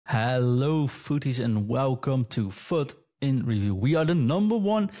Hello, footies, and welcome to Foot in Review. We are the number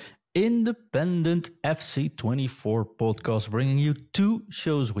one independent FC24 podcast, bringing you 2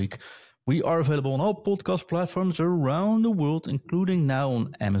 shows a week. We are available on all podcast platforms around the world, including now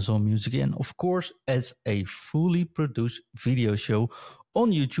on Amazon Music, and of course as a fully produced video show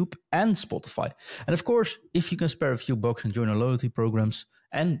on YouTube and Spotify. And of course, if you can spare a few bucks and join our loyalty programs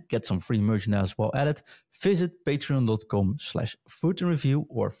and get some free merchandise while at it, visit patreon.com/footinreview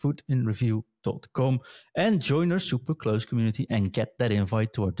or footinreview.com and join our super close community and get that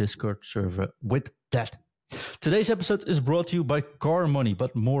invite to our Discord server with that. Today's episode is brought to you by CarMoney,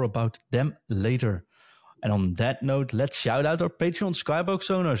 but more about them later. And on that note, let's shout out our Patreon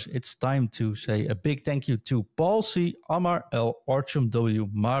Skybox owners. It's time to say a big thank you to Paul C, Amar L, Archum W,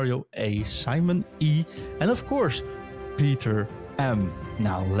 Mario A, Simon E, and of course, Peter M.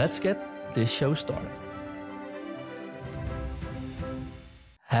 Now let's get this show started.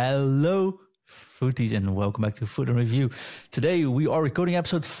 Hello, footies, and welcome back to Foot in Review. Today we are recording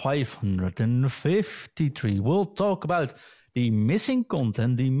episode 553. We'll talk about the missing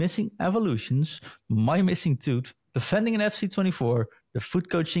content, the missing evolutions, my missing tooth, defending an FC24, the foot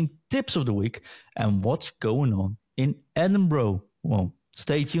coaching tips of the week, and what's going on in Edinburgh. Well,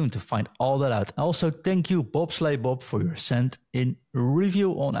 stay tuned to find all that out. Also, thank you, Bobsleigh Bob, for your sent-in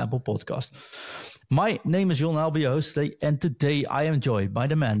review on Apple Podcast. My name is John, I'll be your host today, and today I am joined by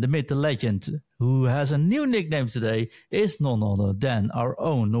the man, the myth, the legend, who has a new nickname today, is none other than our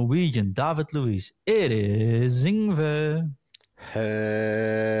own Norwegian David Luiz. It is Ingve.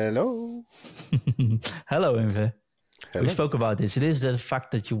 Hello. Hello, Ingve. Hello. We spoke about this. It is the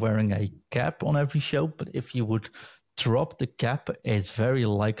fact that you're wearing a cap on every show, but if you would drop the cap, it's very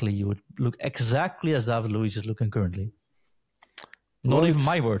likely you would look exactly as David Luiz is looking currently. Not even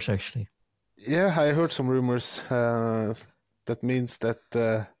my words, actually. Yeah, I heard some rumors. That means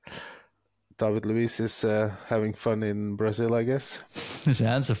that David Luiz is having fun in Brazil, I guess. He's a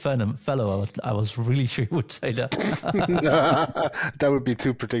handsome fellow. I was really sure you would say that. That would be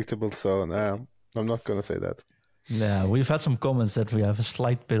too predictable, so no, I'm not going to say that. Yeah, we've had some comments that we have a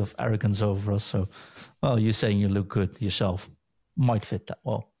slight bit of arrogance over us. So, well, you saying you look good yourself might fit that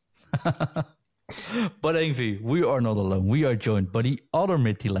well. But Ingve, we are not alone. We are joined by the other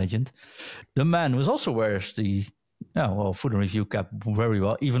Mitty legend, the man who also wears the Foot in Review cap very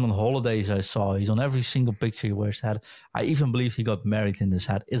well. Even on holidays, I saw he's on every single picture he wears hat. I even believe he got married in this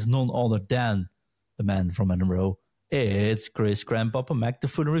hat. It's none other than the man from Edinburgh. It's Chris Grandpapa Mac, the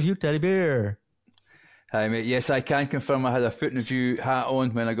Foot in Review teddy bear. Hi, mate. Yes, I can confirm I had a Foot in Review hat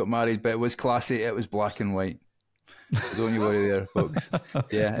on when I got married, but it was classy. It was black and white. So don't you worry there, folks.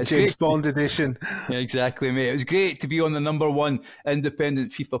 Yeah, it's James great. Bond edition. Yeah, exactly, mate. It was great to be on the number one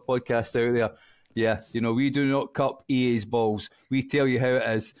independent FIFA podcast out there. Yeah, you know, we do not cup EA's balls. We tell you how it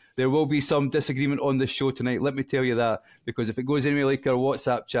is. There will be some disagreement on this show tonight. Let me tell you that, because if it goes anywhere like our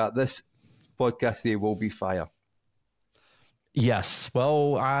WhatsApp chat, this podcast today will be fire. Yes.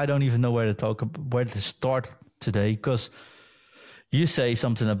 Well, I don't even know where to start today, because you say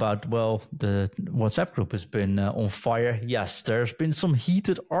something about, well, the WhatsApp group has been on fire. Yes, there's been some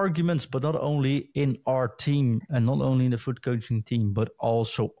heated arguments, but not only in our team and not only in the foot coaching team, but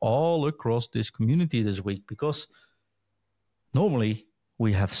also all across this community this week, because normally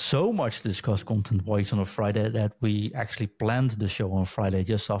we have so much to discuss content-wise on a Friday that we actually planned the show on Friday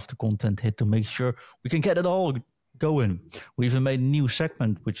just after content hit to make sure we can get it all going. We even made a new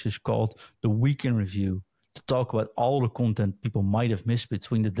segment, which is called The Week in Review, to talk about all the content people might have missed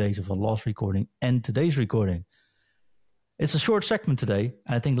between the days of the last recording and today's recording. It's a short segment today,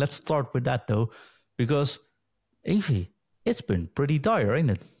 and I think let's start with that, though, because, Ingve, it's been pretty dire,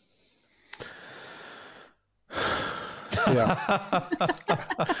 ain't it? Yeah.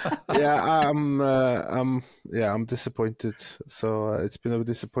 I'm disappointed. So it's been a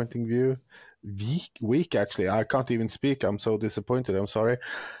disappointing week, actually. I can't even speak. I'm so disappointed. I'm sorry.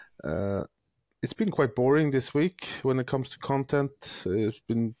 It's been quite boring this week when it comes to content. It's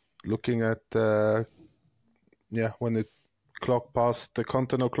been looking at, when the clock passed the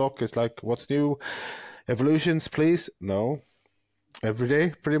content o'clock, it's like, what's new? Evolutions, please? No. Every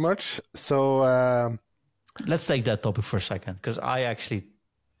day, pretty much. So let's take that topic for a second, because I actually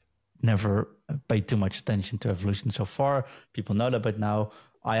never paid too much attention to evolution so far. People know that, but now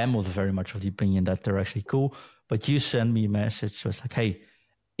I am also very much of the opinion that they're actually cool. But you sent me a message, so it's like, hey,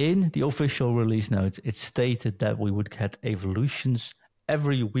 in the official release notes, it stated that we would get evolutions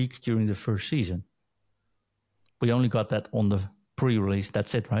every week during the first season. We only got that on the pre-release.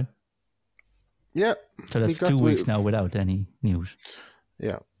 That's it, right? Yeah. So that's 2 weeks now without any news.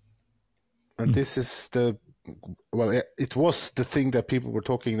 Yeah. And this is the well, it was the thing that people were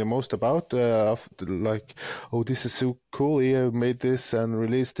talking the most about. Like, oh, this is so cool! EA made this and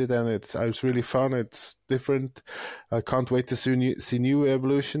released it, and it's really fun. It's different. I can't wait to see new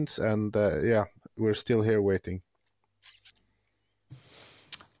evolutions. And yeah, we're still here waiting.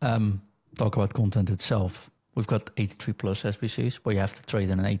 Talk about content itself. We've got 83 plus SBCs, where you have to trade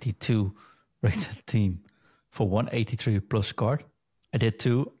in an 82 rated team for one 83 plus card. I did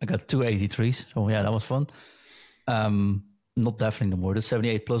 2. I got 2 83s. So yeah, that was fun. Not definitely not worth it.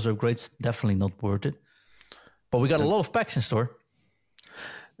 78 plus upgrades, definitely not worth it. But we got a lot of packs in store.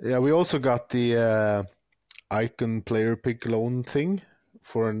 Yeah, we also got the icon player pick loan thing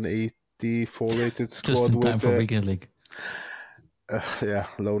for an 84 rated squad. Just in time for Weekend League. Yeah,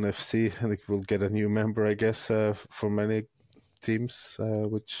 Loan FC. I think we'll get a new member, I guess, for many teams,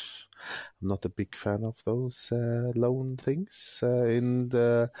 which I'm not a big fan of those loan things. And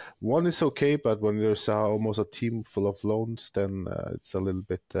one is okay, but when there's almost a team full of loans, then it's a little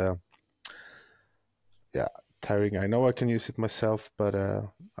bit, tiring. I know I can use it myself, but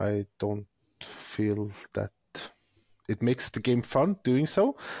I don't feel that it makes the game fun doing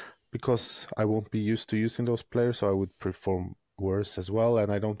so, because I won't be used to using those players, so I would perform worse as well. And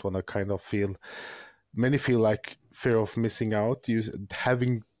I don't want to kind of many feel like fear of missing out,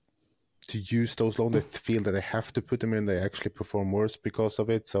 having to use those loans. They feel that they have to put them in. They actually perform worse because of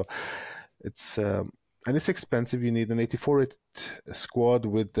it. So it's and it's expensive. You need an 84 rated squad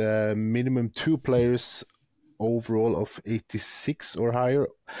with minimum 2 players overall of 86 or higher,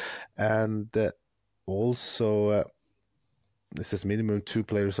 and also this is minimum 2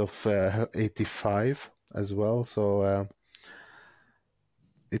 players of 85 as well. So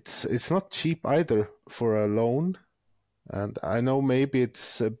it's not cheap either for a loan. And I know maybe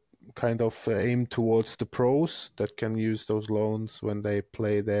it's kind of aimed towards the pros that can use those loans when they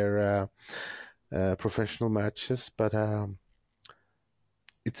play their professional matches, but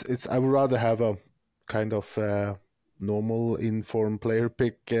it's I would rather have a kind of normal informed player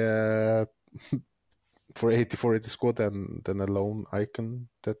pick for 84 rated squad than a loan icon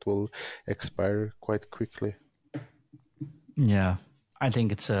that will expire quite quickly. Yeah, I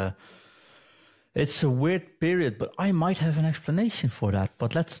think it's a weird period, but I might have an explanation for that.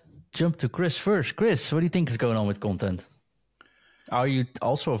 But let's jump to Chris first. Chris, what do you think is going on with content? Are you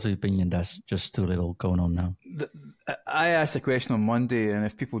also of the opinion that's just too little going on now? I asked a question on Monday, and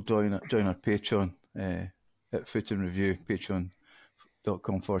if people join our Patreon at Foot and Review,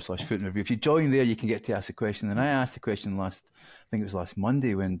 patreon.com/Foot and Review. If you join there, you can get to ask a question. And I asked the question I think it was last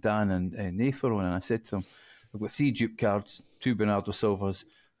Monday when Dan and Nath were on, and I said to them, I've got 3 dupe cards, 2 Bernardo Silvas,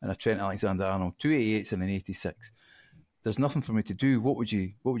 and a Trent Alexander-Arnold, 2 88s and an 86. There's nothing for me to do. What would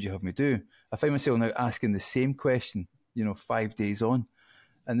you have me do? I find myself now asking the same question, 5 days on.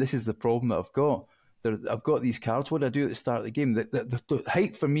 And this is the problem that I've got. I've got these cards. What do I do at the start of the game? The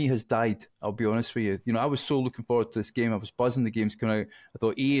hype for me has died, I'll be honest with you. I was so looking forward to this game. I was buzzing the game's coming out. I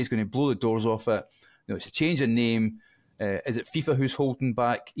thought EA is going to blow the doors off it. It's a change of name. Is it FIFA who's holding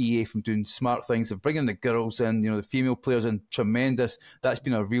back EA from doing smart things, of bringing the girls in, the female players in? Tremendous. That's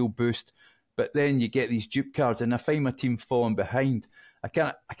been a real boost. But then you get these dupe cards, and I find my team falling behind. I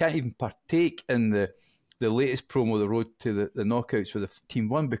can't even partake in the latest promo, the road to the knockouts for the Team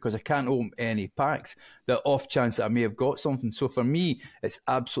 1, because I can't open any packs. The off chance that I may have got something. So for me, it's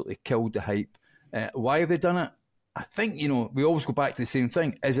absolutely killed the hype. Why have they done it? I think, we always go back to the same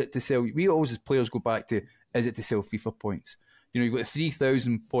thing. Is it to sell? We always, as players, go back to, is it to sell FIFA points? You've got a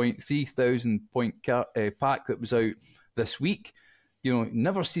 3,000 point pack that was out this week.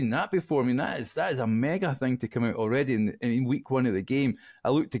 Never seen that before. I mean, that is a mega thing to come out already in week 1 of the game. I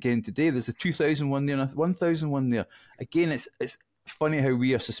looked again today. There's a 2,000 one there and a 1,000 one there. Again, it's funny how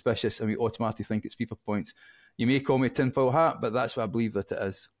we are suspicious and we automatically think it's FIFA points. You may call me a tinfoil hat, but that's what I believe that it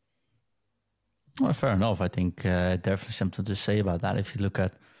is. Well, fair enough. I think definitely something to say about that. If you look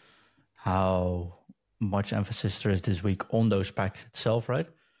at how much emphasis there is this week on those packs itself, right?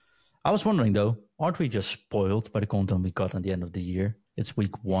 I was wondering, though, aren't we just spoiled by the content we got at the end of the year? It's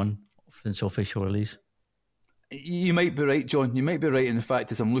week 1 since the official release. You might be right, John. You might be right in the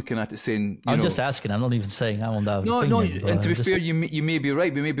fact as I'm looking at it saying... I'm just asking. I'm not even saying I want to have an opinion. No, and to be fair, you may be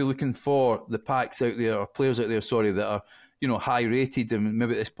right. We may be looking for the packs out there, or players out there, that are, high rated, and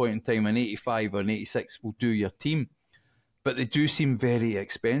maybe at this point in time an 85 or an 86 will do your team. But they do seem very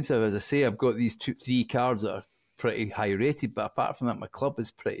expensive. As I say, I've got these 3 cards that are pretty high rated, but apart from that, my club is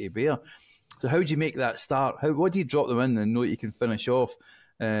pretty bare. So how do you make that start? What do you drop them in and know that you can finish off?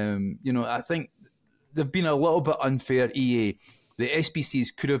 I think they've been a little bit unfair, EA. The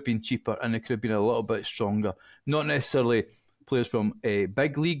SBCs could have been cheaper and they could have been a little bit stronger. Not necessarily players from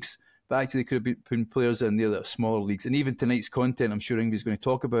big leagues, but actually they could have been putting players in there that are smaller leagues. And even tonight's content, I'm sure Ingve's going to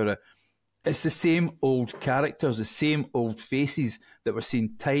talk about it. It's the same old characters, the same old faces that we're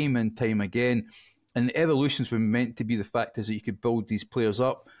seeing time and time again. And the evolutions were meant to be the fact is that you could build these players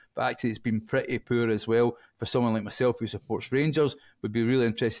up, but actually it's been pretty poor as well. For someone like myself who supports Rangers, would be really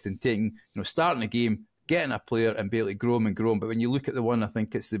interested in taking, starting a game, getting a player and be able to grow them and grow them. But when you look at the one, I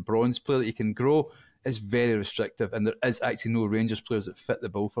think it's the bronze player that you can grow, is very restrictive, and there is actually no Rangers players that fit the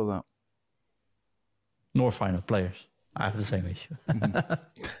bill for that. Nor final players. I have the same issue.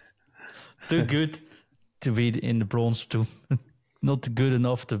 Too good to be in the bronze, too not good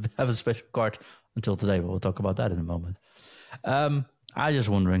enough to have a special card until today. But we'll talk about that in a moment. I'm just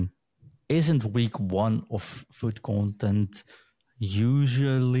wondering, isn't week 1 of food content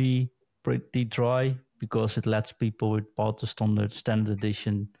usually pretty dry because it lets people with bought the standard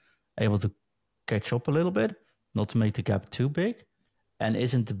edition able to catch up a little bit, not to make the gap too big? And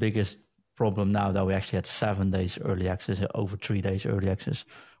isn't the biggest problem now that we actually had 7 days early access, over 3 days early access,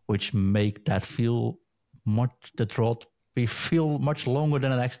 which make that feel feel much longer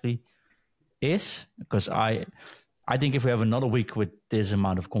than it actually is? Because I think if we have another week with this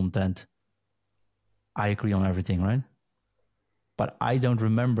amount of content, I agree on everything, right? But I don't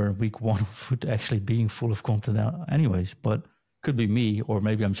remember week 1 of food actually being full of content anyways. But could be me, or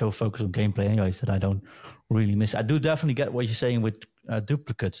maybe I'm so focused on gameplay anyways that I don't really miss. I do definitely get what you're saying with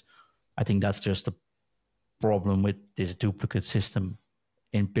duplicates. I think that's just a problem with this duplicate system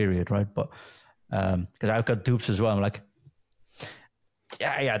in period, right? But because I've got dupes as well, I'm like,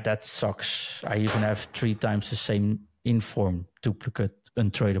 yeah, that sucks. I even have 3 times the same inform duplicate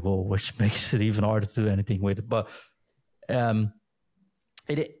untradeable, which makes it even harder to do anything with it. But I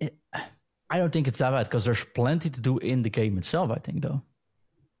don't think it's that bad because there's plenty to do in the game itself, I think, though.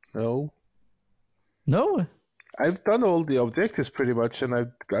 No? I've done all the objectives pretty much, and I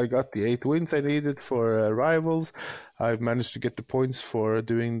got the 8 wins I needed for rivals. I've managed to get the points for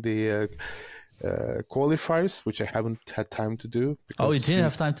doing the qualifiers, which I haven't had time to do. Oh, you didn't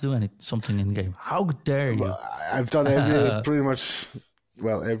have time to do something in the game? How dare you? I've done pretty much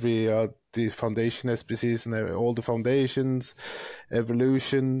the foundation SBCs and all the foundations,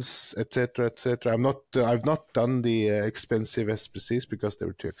 evolutions, etc., etc. I've not done the expensive SBCs because they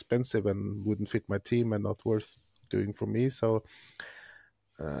were too expensive and wouldn't fit my team and not worth doing for me. So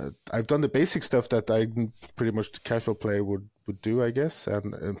I've done the basic stuff that I pretty much the casual player would do, I guess,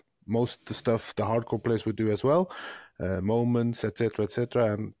 and most of the stuff the hardcore players would do as well, moments, etc.,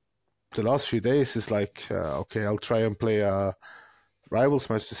 etc. And the last few days is like, okay, I'll try and play a rivals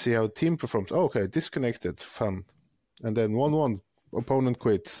match to see how the team performs. Oh, okay, disconnected, fun. And then 1-1, opponent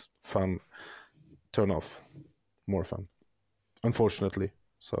quits, fun. Turn off, more fun. Unfortunately.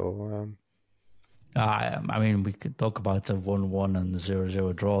 So, I mean, we could talk about the 1-1 and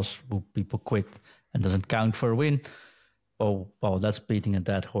 0-0 draws where people quit and doesn't count for a win. Oh, well, that's beating a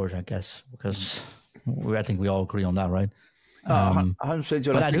dead horse, I guess, because I think we all agree on that, right? 100%,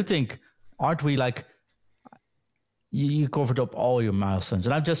 John. But I do think, aren't we like, you covered up all your milestones,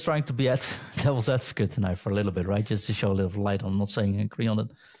 and I'm just trying to be devil's advocate tonight for a little bit, right? Just to show a little light. I'm not saying I agree on it,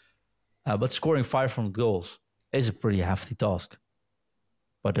 but scoring 500 goals is a pretty hefty task.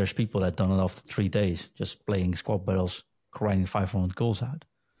 But there's people that done it after 3 days, just playing squad battles, grinding 500 goals out.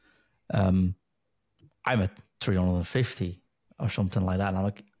 I'm at 350 or something like that. And I'm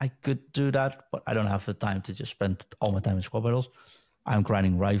like, I could do that, but I don't have the time to just spend all my time in squad battles. I'm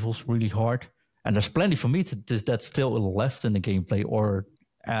grinding rivals really hard. And there's plenty for me to that's still left in the gameplay or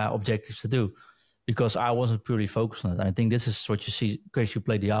objectives to do, because I wasn't purely focused on it. And I think this is what you see in case you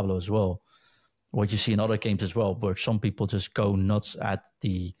play Diablo as well, what you see in other games as well, where some people just go nuts at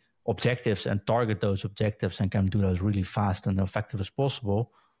the objectives and target those objectives and can do those really fast and effective as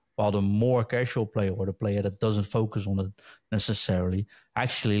possible, while the more casual player or the player that doesn't focus on it necessarily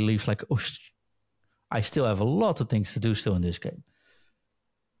actually leaves like, oh, I still have a lot of things to do still in this game.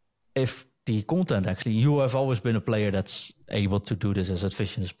 If the content, actually, you have always been a player that's able to do this as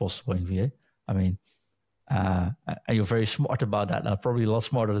efficient as possible in VA. I mean, and you're very smart about that. Now, probably a lot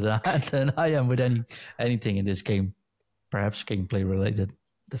smarter than I am with anything in this game. Perhaps gameplay related.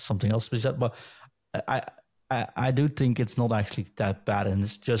 That's something else to be said. But I do think it's not actually that bad, and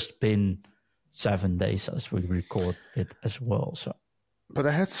it's just been 7 days as we record it as well. So. But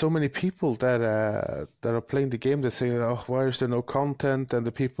I had so many people that are playing the game that saying, "Oh, why is there no content?" And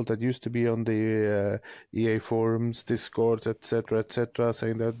the people that used to be on the EA forums, Discord, etc.,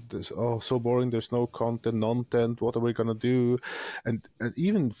 saying that so boring. There's no content, non-tent. What are we gonna do? And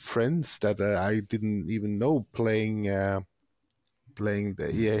even friends that I didn't even know playing the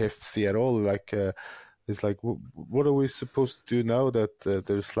EAFC at all, like It's like, what are we supposed to do now that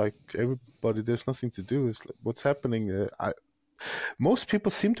there's like everybody, there's nothing to do? It's like, what's happening? Most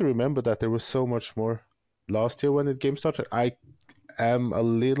people seem to remember that there was so much more last year when the game started. I am a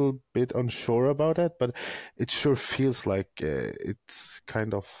little bit unsure about that, but it sure feels like it's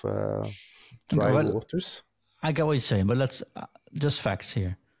kind of dry waters. I get what you're saying, but let's just facts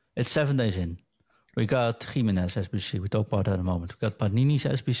here. It's 7 days in. We got Jimenez SBC. We talk about that in a moment. We got Panini's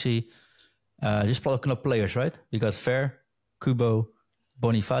SBC. Just looking up players, right? We got Fer, Kubo,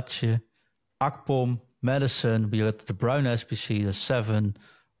 Boniface, Akpom, Madison. We got the Brown SBC, that's 7.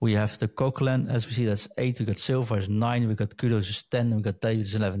 We have the Coquelin SBC, that's 8. We got Silva, that's 9. We got Kudos, that's 10. We got David,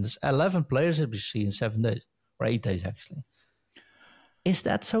 that's 11. There's 11 players SBC in 7 days, or 8 days actually. Is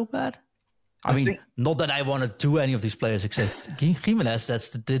that so bad? I mean, not that I want to do any of these players except Jimenez. That's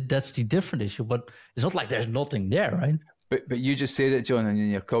the different issue. But it's not like there's nothing there, right? But you just said it, John, in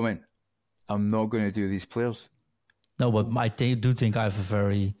your comment. I'm not going to do these players. No, but I do think I have a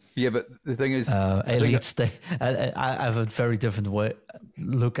very but the thing is, elite I have a very different way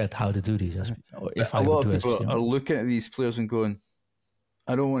look at how to do these. If a lot of people are looking at these players and going,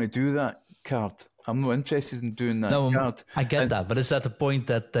 "I don't want to do that card. I'm not interested in doing that card." I get that, but is that the point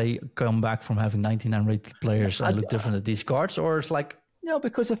that they come back from having 99 rated players and look different at these cards, or it's like no?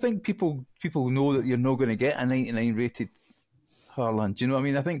 Because I think people know that you're not going to get a 99 rated Haaland. Do you know what I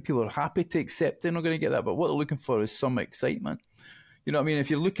mean? I think people are happy to accept they're not going to get that, but what they're looking for is some excitement. You know what I mean? If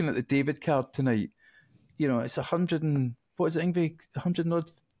you're looking at the David card tonight, you know, it's 100 and, what is it, Ingve? 100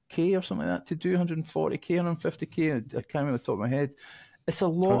 odd K or something like that to do, 140K, 150K, I can't remember the top of my head. It's a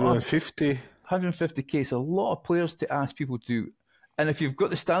lot 150K, it's a lot of players to ask people to do. And if you've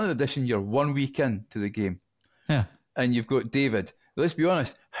got the standard edition, you're 1 week in to the game. Yeah. And you've got David. Let's be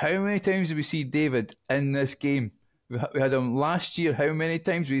honest, how many times did we see David in this game? We had him last year. How many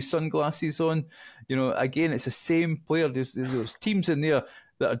times with his sunglasses on? You know, again, it's the same player. There's teams in there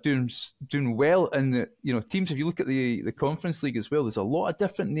that are doing well in the, you know, teams. If you look at the Conference League as well, there's a lot of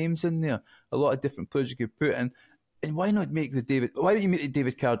different names in there, a lot of different players you could put in. And why not make the David? Why don't you make the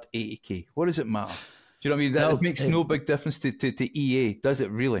David card 80K? What does it matter? Do you know what I mean? That makes no big difference to EA, does it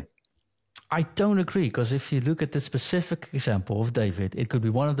really? I don't agree, because if you look at the specific example of David, it could be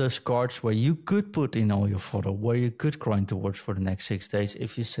one of those cards where you could put in all your fodder, where you could grind towards for the next 6 days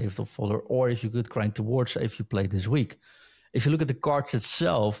if you save the fodder, or if you could grind towards if you play this week. If you look at the cards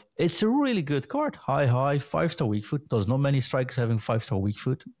itself, it's a really good card. High, 5-star weak foot. There's not many strikers having 5-star weak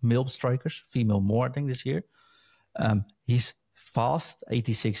foot. Male strikers, female more, I think, this year. He's fast,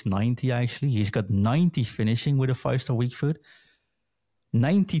 86-90 actually. He's got 90 finishing with a 5-star weak foot.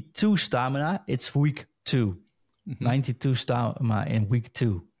 92 stamina, it's week 2. 92 stamina in week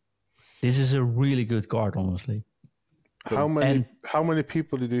 2. This is a really good card, honestly. How many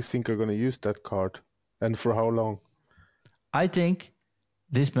people do you think are going to use that card? And for how long? I think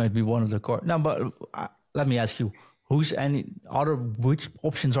this might be one of the cards. Now, but let me ask you, which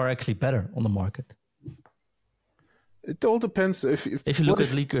options are actually better on the market? It all depends. If you look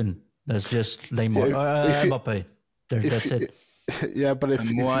at Ligue 1, that's just Neymar, Mbappé. That's it. Yeah, but if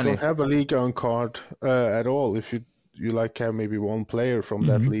you don't have a league on card at all, if you like have maybe one player from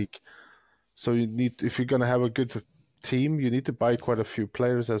that league, so you need, if you're gonna have a good team, you need to buy quite a few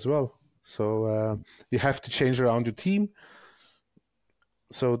players as well. So you have to change around your team.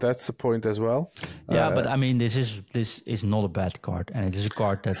 So that's the point as well. Yeah, but I mean, this is not a bad card, and it is a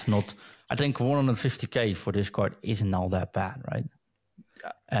card that's not. I think 150K for this card isn't all that bad, right?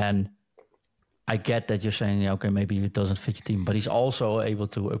 And I get that you're saying, okay, maybe it doesn't fit your team, but he's also able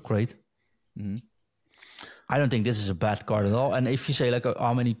to upgrade. I don't think this is a bad card at all. And if you say, like,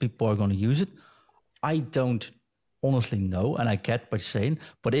 how many people are going to use it, I don't honestly know, and I get what you're saying.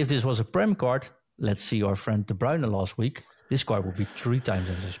 But if this was a Prem card, let's see our friend De Bruyne last week, this card would be 3 times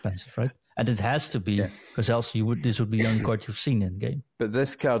as expensive, right? And it has to be, because else this would be the only card you've seen in the game. But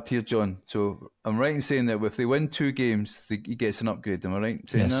this card here, John, so I'm right in saying that if they win 2 games, he gets an upgrade. Am I right in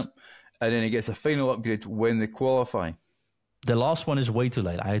saying that? And then he gets a final upgrade when they qualify. The last one is way too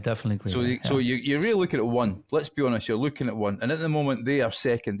late. I definitely agree. So you're really looking at 1. Let's be honest, you're looking at 1. And at the moment, they are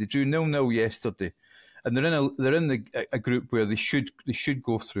second. They drew 0-0 yesterday. And they're in a group where they should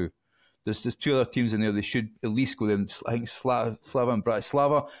go through. There's 2 other teams in there. They should at least go in. I think Slava and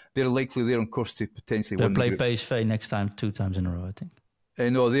Bratislava, they're likely they're on course to potentially win. They'll play PSV next time 2 times in a row, I think.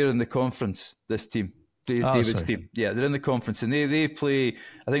 No, they're in the conference, this team. David's team. Yeah, they're in the conference. And they play,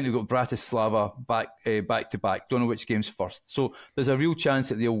 I think they've got Bratislava back to back. Don't know which game's first. So there's a real chance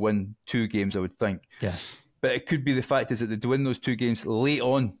that they'll win 2 games, I would think. Yes. But it could be the fact is that they win those 2 games late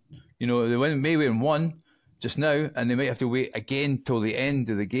on. You know, they may win 1, just now, and they might have to wait again till the end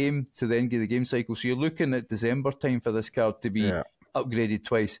of the game, to the end of the game cycle. So you're looking at December time for this card to be upgraded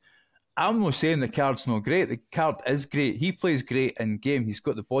twice. I'm not saying the card's not great. The card is great. He plays great in game. He's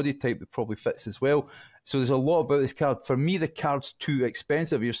got the body type that probably fits as well. So there's a lot about this card. For me, the card's too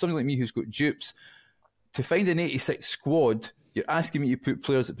expensive. You're somebody like me who's got dupes. To find an 86 squad, you're asking me to put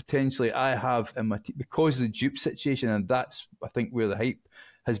players that potentially I have in my team because of the dupe situation, and that's, I think, where the hype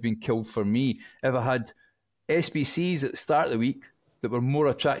has been killed for me. If I had SBCs at the start of the week that were more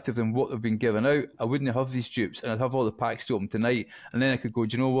attractive than what they've been given out, I wouldn't have these dupes, and I'd have all the packs to open tonight, and then I could go,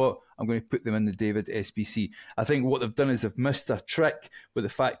 do you know what? I'm going to put them in the David SBC. I think what they've done is they've missed a trick, but the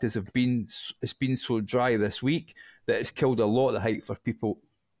fact is it's been so dry this week that it's killed a lot of the hype for people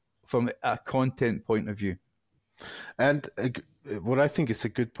from a content point of view. And what I think is a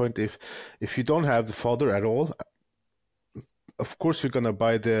good point, if you don't have the fodder at all, of course you're going to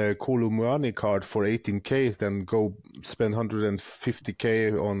buy the Kolumuani card for 18k, then go spend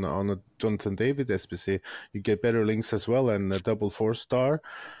 150k on a Jonathan David SBC. You get better links as well, and a double 4-star,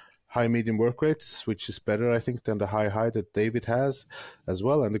 high medium work rates, which is better, I think, than the high that David has as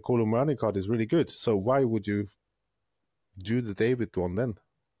well. And the Kolumuani card is really good. So why would you do the David one then?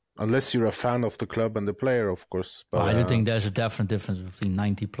 Unless you're a fan of the club and the player, of course. But I do think there's a definite difference between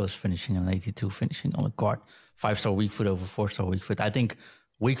 90 plus finishing and 82 finishing on a card. 5-star weak foot over 4-star weak foot. I think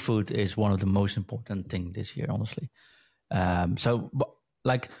weak foot is one of the most important thing this year, honestly. I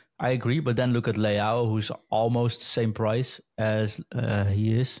agree, but then look at Leao, who's almost the same price as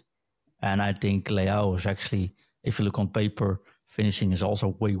he is. And I think Leao is actually, if you look on paper, finishing is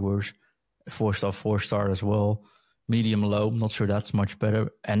also way worse. 4-star, 4-star as well. Medium low, I'm not sure that's much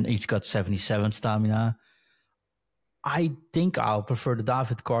better. And each got 77 stamina. I think I'll prefer the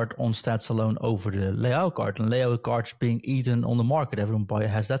David card on stats alone over the Leao card. And Leao card's being eaten on the market. Everyone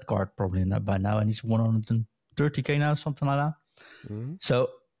has that card probably by now. And he's 130k now, something like that. Mm-hmm. So,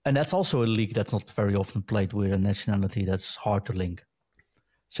 and that's also a league that's not very often played with a nationality that's hard to link.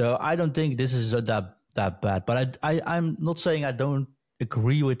 So I don't think this is that bad. But I'm not saying I don't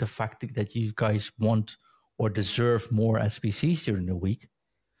agree with the fact that you guys want or deserve more SBCs during the week.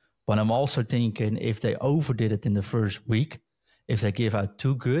 But I'm also thinking if they overdid it in the first week, if they give out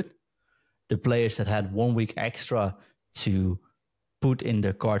too good, the players that had 1 week extra to put in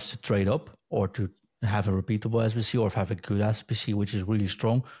their cards to trade up or to have a repeatable SBC or have a good SBC, which is really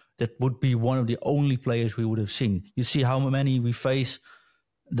strong, that would be one of the only players we would have seen. You see how many we face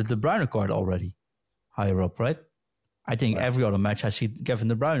the De Bruyne card already higher up, right? I think every other match I see Kevin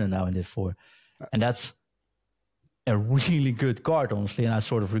De Bruyne now in this 4. And that's a really good card, honestly, and I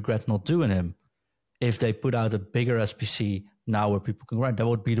sort of regret not doing him. If they put out a bigger SPC now where people can grind, that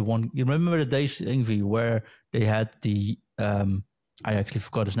would be the one. You remember the days, Ingve, where they had the, I actually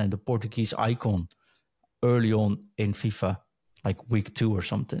forgot his name, the Portuguese icon early on in FIFA, like week 2 or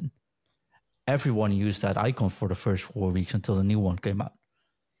something. Everyone used that icon for the first 4 weeks until the new one came out.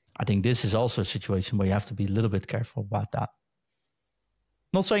 I think this is also a situation where you have to be a little bit careful about that.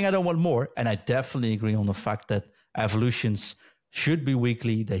 Not saying I don't want more, and I definitely agree on the fact that evolutions should be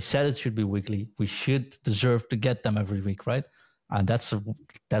weekly. They said it should be weekly. We should deserve to get them every week, right? And that's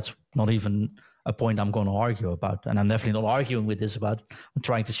not even a point I'm going to argue about. And I'm definitely not arguing with this about. I'm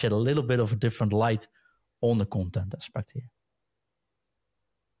trying to shed a little bit of a different light on the content aspect here.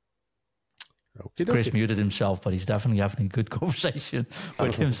 Okay. Chris muted himself, but he's definitely having a good conversation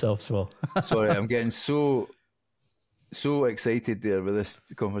with himself as well. Sorry, I'm getting so excited there with this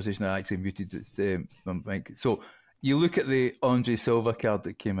conversation. I actually muted my mic. So you look at the Andre Silva card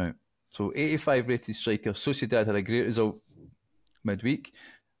that came out. So 85 rated striker. Sociedad had a great result midweek.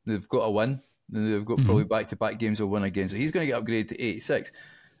 They've got a win. And they've got probably back-to-back games of win again. So he's going to get upgraded to 86.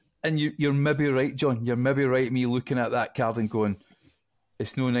 And you're maybe right, John. You're maybe right, me looking at that card and going,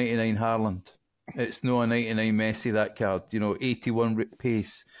 it's no 99 Haaland. It's no a 99 Messi, that card. 81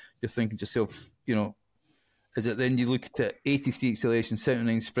 pace. You're thinking to yourself, is it then you look at it, 83 acceleration,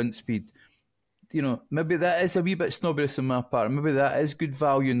 79 sprint speed. Maybe that is a wee bit snobbish on my part. Maybe that is good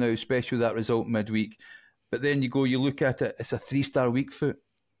value now, especially that result midweek. But then you look at it, it's a 3-star weak foot.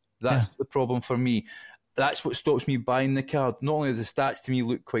 That's the problem for me. That's what stops me buying the card. Not only does the stats to me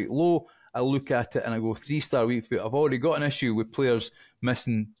look quite low, I look at it and I go 3-star weak foot. I've already got an issue with players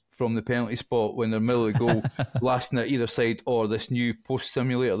missing from the penalty spot when they're middle of the goal, lasting at either side, or this new post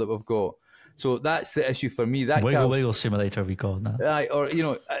simulator that we've got. So that's the issue for me. That wiggle simulator we call it now. Or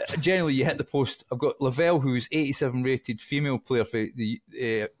generally you hit the post. I've got Lavelle, who's 87 rated female player for the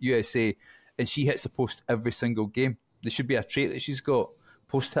USA, and she hits the post every single game. There should be a trait that she's got,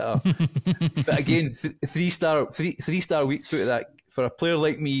 post hitter. But again, three star weak foot of that for a player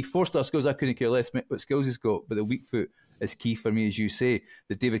like me, 4-star skills, I couldn't care less what skills he's got, but the weak foot is key for me, as you say.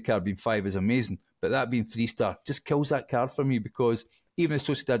 The David card being 5 is amazing, but that being 3-star just kills that card for me, because even if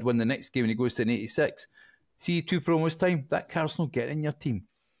Sociedad win the next game and he goes to an 86, see 2 promos time, that card's not getting in your team.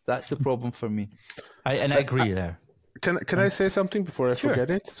 That's the problem for me. I agree there. Can I say something before I forget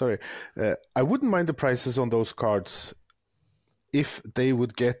it? Sorry. I wouldn't mind the prices on those cards if they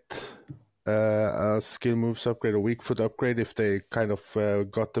would get a skill moves upgrade, a weak foot upgrade, if they kind of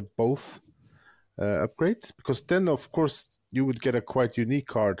got the both upgrades, because then of course you would get a quite unique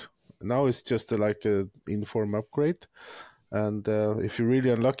card. Now it's just like a inform upgrade, and if you're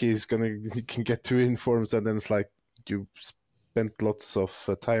really unlucky, you can get 2 informs, and then it's like you spent lots of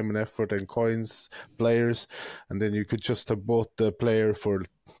time and effort and coins, players, and then you could just have bought the player for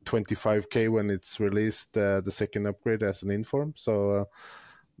 25k when it's released, the second upgrade as an inform. So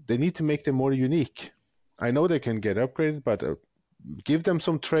they need to make them more unique. I know they can get upgraded, but give them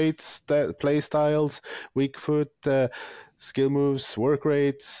some traits, play styles, weak foot, skill moves, work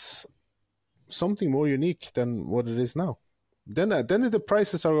rates, something more unique than what it is now. Then the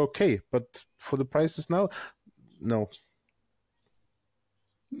prices are okay, but for the prices now, no.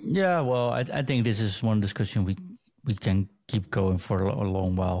 Yeah, well, I think this is one discussion we can keep going for a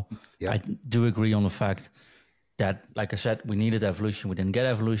long while. Yeah. I do agree on the fact that, like I said, we needed evolution. We didn't get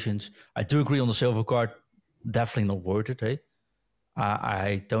evolutions. I do agree on the silver card. Definitely not worth it, eh?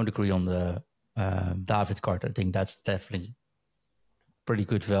 I don't agree on the David card. I think that's definitely pretty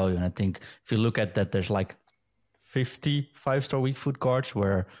good value. And I think if you look at that, there's like 50 5-star weak foot cards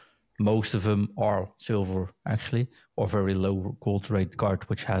where most of them are silver, actually, or very low gold rated card,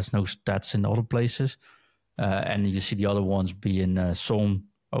 which has no stats in other places. And you see the other ones being Son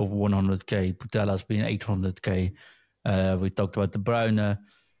over 100k, Putellas being 800k. We talked about the Bruyne.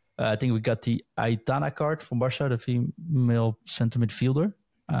 I think we got the Aitana card from Barca, the female center midfielder.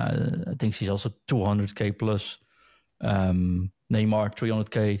 I think she's also 200k plus. Neymar,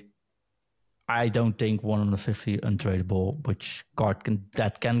 300k. I don't think 150 untradeable, which card can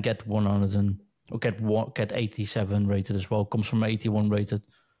get 100 and or get 87 rated as well. Comes from 81 rated.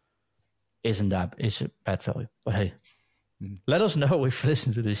 Is a bad value. But hey, let us know if you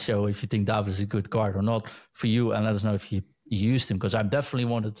listen to this show if you think David is a good card or not for you, and let us know if you used him, because I definitely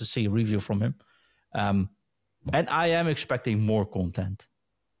wanted to see a review from him. And I am expecting more content.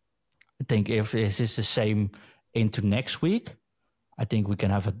 I think if this is the same into next week, I think we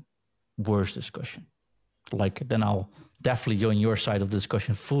can have a worse discussion. Like, then I'll definitely join your side of the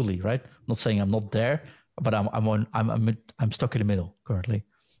discussion fully, right? I'm not saying I'm not there, but I'm stuck in the middle currently.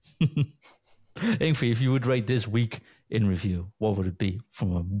 Ingve, if you would rate this week in review, what would it be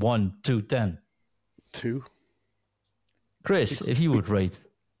from a 1 to 10? 2. Chris, if you would rate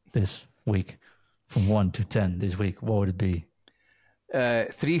this week from 1 to 10 this week, what would it be?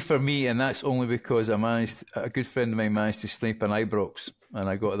 3 for me, and that's only because a good friend of mine managed to snipe an Ibrox, and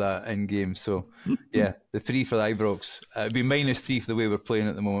I got that in game. So, yeah, the 3 for the Ibrox. It'd be -3 for the way we're playing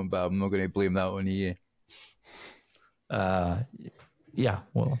at the moment, but I'm not going to blame that on EA. Yeah,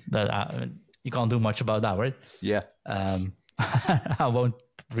 well, that you can't do much about that, right? Yeah. I won't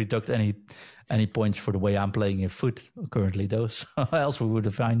deduct any points for the way I'm playing in foot currently, though. So else we would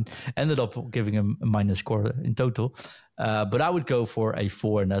have ended up giving him a minus score in total. But I would go for a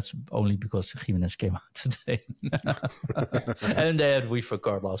 4, and that's only because Jimenez came out today. And they had Weaver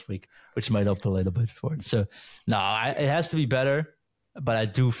card last week, which made up a little bit for it. So, no, it has to be better, but I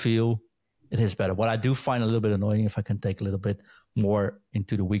do feel it is better. What I do find a little bit annoying, if I can take a little bit more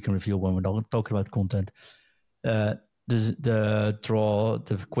into the weekend review when we're talking about content, the draw,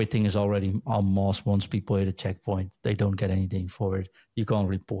 the quitting is already en masse. Once people hit a checkpoint, they don't get anything for it. You can't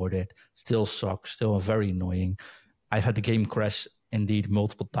report it. Still sucks. Still very annoying. I've had the game crash indeed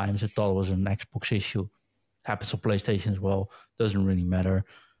multiple times. I thought it was an Xbox issue. Happens on PlayStation as well. Doesn't really matter.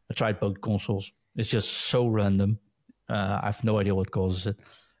 I tried both consoles. It's just so random. I have no idea what causes it.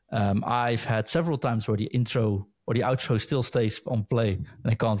 I've had several times where the intro or the outro still stays on play,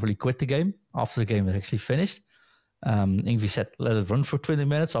 and I can't really quit the game after the game is actually finished. Ingve said, let it run for 20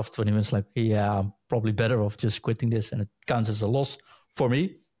 minutes. After 20 minutes, like, yeah, I'm probably better off just quitting this, and it counts as a loss for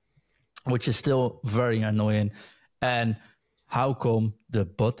me, which is still very annoying. And how come the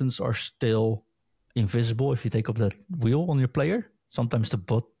buttons are still invisible if you take up that wheel on your player? Sometimes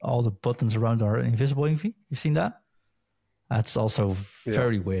all the buttons around are invisible, Ingve. You've seen that? That's also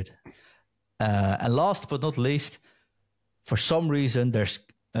very weird. And last but not least, for some reason, there's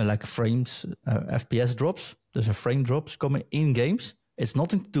like frames, FPS drops. There's a frame drops coming in games. It's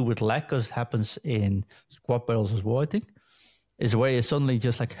nothing to do with lag, because it happens in squad battles as well, I think. It's where you suddenly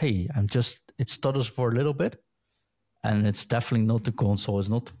just like, hey, it stutters for a little bit. and it's definitely not the console. It's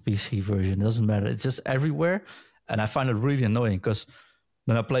not the PC version. It doesn't matter. It's just everywhere, and I find it really annoying because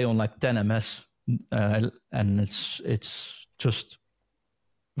then I play on like 10 ms, and it's just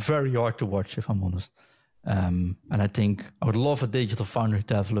very hard to watch, if I'm honest. And I think I would love a digital foundry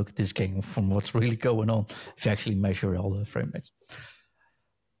to have a look at this game from what's really going on if you actually measure all the frame rates.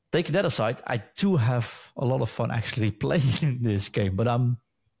 Taking that aside, I do have a lot of fun actually playing this game, but I'm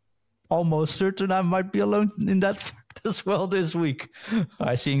almost certain I might be alone in that fact as well this week.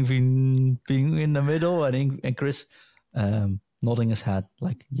 I see Ingve being in the middle and Chris nodding his head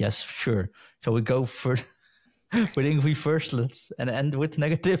like, yes, sure. Shall we go for with Ingve first? Let's and end with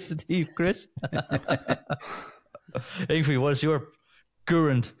negativity, Chris. Ingve, what is your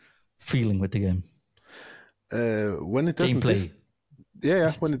current feeling with the game? When it doesn't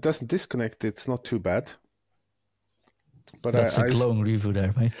when it doesn't disconnect, it's not too bad. But that's a glowing review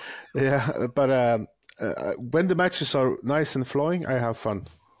there, mate. Yeah, but when the matches are nice and flowing, I have fun.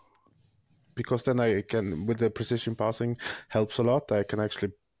 Because then I can, with the precision passing, helps a lot. I can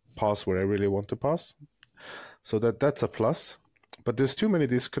actually pass where I really want to pass. So that's a plus. But there's too many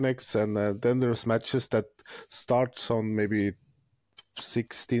disconnects, and then there's matches that starts on maybe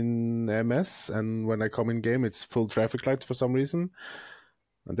 16 ms, and when I come in game, it's full traffic light for some reason.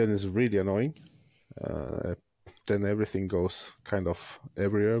 And then it's really annoying. Then everything goes kind of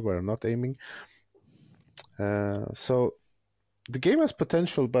everywhere where I'm not aiming. So the game has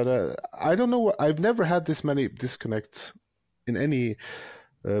potential, but I don't know. I've never had this many disconnects in any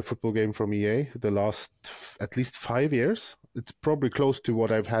football game from EA the last at least 5 years. It's probably close to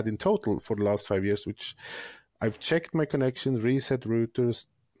what I've had in total for the last 5 years, which I've checked my connections, reset routers,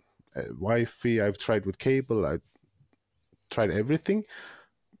 Wi-Fi. I've tried with cable. I've tried everything.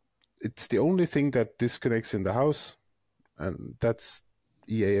 It's the only thing that disconnects in the house, and that's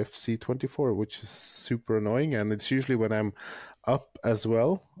EA FC24, which is super annoying. And it's usually when I'm up as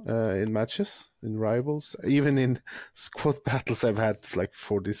well in matches, in rivals. Even in squad battles, I've had like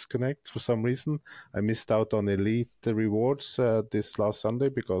 4 disconnects for some reason. I missed out on elite rewards this last Sunday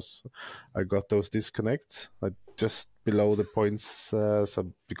because I got those disconnects just below the points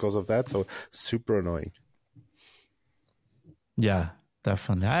so because of that. So super annoying. Yeah,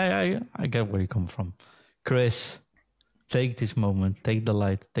 definitely. I get where you come from. Chris, take this moment, take the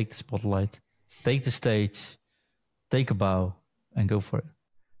light, take the spotlight, take the stage, take a bow, and go for it.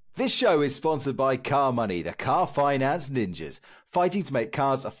 This show is sponsored by CarMoney, the car finance ninjas, fighting to make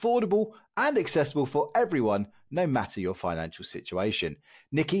cars affordable and accessible for everyone, no matter your financial situation.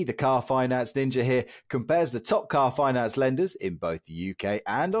 Nikki, the car finance ninja here, compares the top car finance lenders in both the UK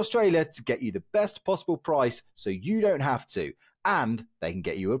and Australia to get you the best possible price so you don't have to, and they can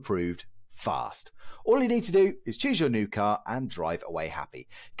get you approved fast. All you need to do is choose your new car and drive away happy.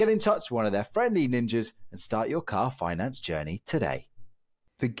 Get in touch with one of their friendly ninjas and start your car finance journey today.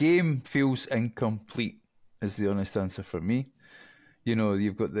 The game feels incomplete, is the honest answer for me. You know,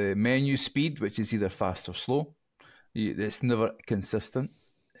 you've got the menu speed, which is either fast or slow. It's never consistent.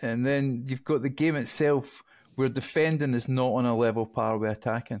 And then you've got the game itself, where defending is not on a level par with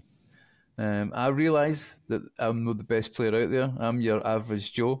attacking. I realise that I'm not the best player out there. I'm your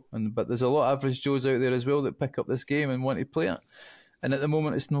average Joe, but there's a lot of average Joes out there as well that pick up this game and want to play it. And at the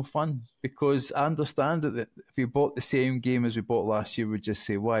moment, it's no fun, because I understand that if we bought the same game as we bought last year, we'd just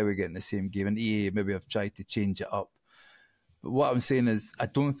say, why are we getting the same game? And EA maybe have tried to change it up. But what I'm saying is, I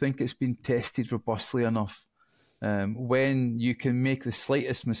don't think it's been tested robustly enough. When you can make the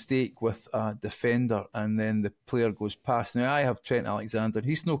slightest mistake with a defender and then the player goes past. Now, I have Trent Alexander.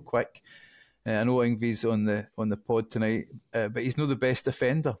 He's no quick. I know Ingve's on the pod tonight, but he's not the best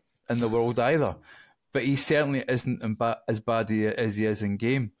defender in the world either. But he certainly isn't as bad as he is in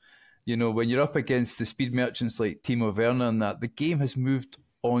game. You know, when you're up against the speed merchants like Timo Werner and that, the game has moved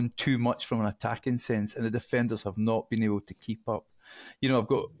on too much from an attacking sense, and the defenders have not been able to keep up. You know, I've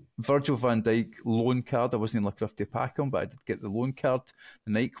got Virgil van Dijk loan card. I wasn't lucky enough to pack him, but I did get the loan card,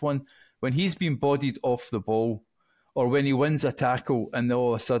 the Nike one. When he's been bodied off the ball, or when he wins a tackle and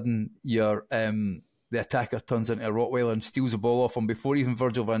all of a sudden the attacker turns into a Rottweiler and steals the ball off him before even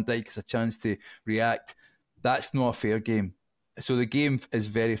Virgil van Dijk has a chance to react, that's not a fair game. So the game is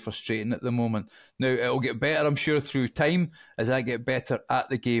very frustrating at the moment. Now, it'll get better, I'm sure, through time as I get better at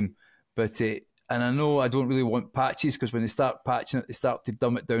the game. But and I know I don't really want patches, because when they start patching it, they start to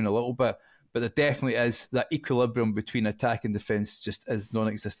dumb it down a little bit. But there definitely is that equilibrium between attack and defence just is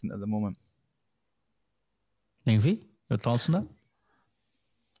non-existent at the moment. Ingve, your thoughts on that?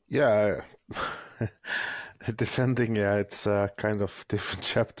 Yeah, defending, it's a kind of different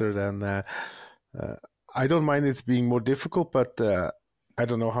chapter than... I don't mind it being more difficult, but I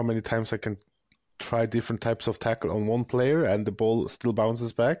don't know how many times I can try different types of tackle on one player and the ball still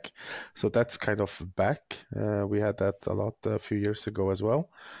bounces back. So that's kind of back. We had that a lot a few years ago as well.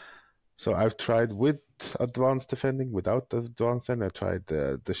 So I've tried with advanced defending, without advanced defending. I tried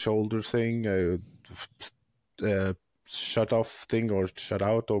the shoulder thing, shut off thing, or shut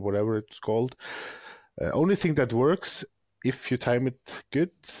out, or whatever it's called. Only thing that works, if you time it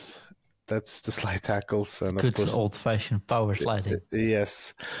good, that's the slide tackles. And good of course, old-fashioned power sliding.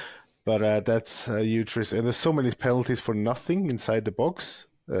 Yes. But that's a huge risk. And there's so many penalties for nothing inside the box.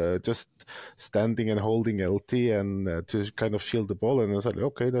 Just standing and holding LT and to kind of shield the ball. And I was like,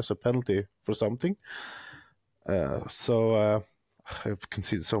 okay, there's a penalty for something. So I've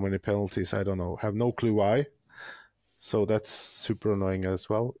conceded so many penalties. I don't know. Have no clue why. So that's super annoying as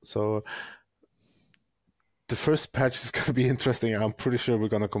well. So the first patch is going to be interesting. I'm pretty sure we're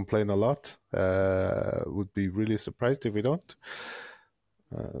going to complain a lot. Would be really surprised if we don't.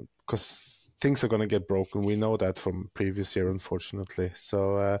 Because things are going to get broken. We know that from previous year, unfortunately.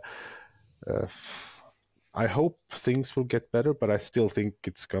 So I hope things will get better, but I still think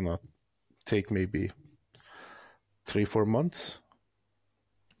it's going to take maybe 3-4 months,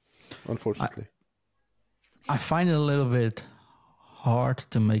 unfortunately. I find it a little bit hard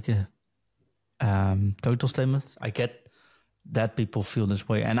to make a total statement. I get that people feel this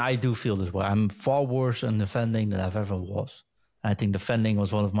way, and I do feel this way. I'm far worse in defending than I've ever was. I think defending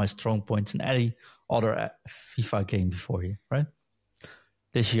was one of my strong points in any other FIFA game before here, right?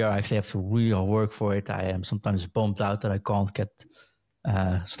 This year I actually have to really work for it. I am sometimes bummed out that I can't get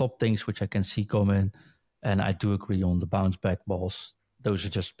stop things which I can see coming. And I do agree on the bounce back balls. Those are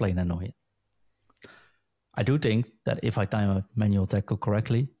just plain annoying. I do think that if I time a manual tackle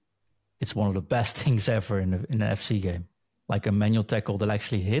correctly, it's one of the best things ever in an FC game. Like a manual tackle that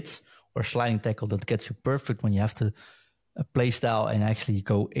actually hits, or a sliding tackle that gets you perfect when you have to play style and actually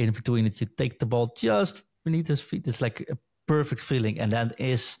go in between it. You take the ball just beneath his feet. It's like a perfect feeling. And that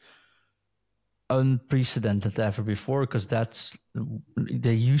is unprecedented ever before, because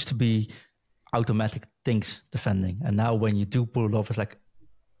they used to be automatic things defending. And now when you do pull it off, it's like,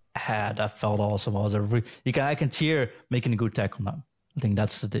 that felt awesome. I can cheer making a good tackle now. I think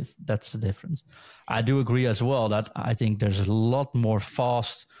that's the difference. I do agree as well that I think there's a lot more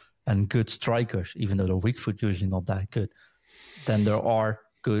fast and good strikers, even though the weak foot usually not that good, than there are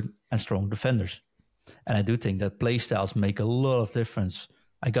good and strong defenders. And I do think that play styles make a lot of difference.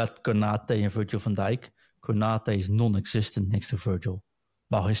 I got Konate and Virgil van Dijk. Konate is non-existent next to Virgil,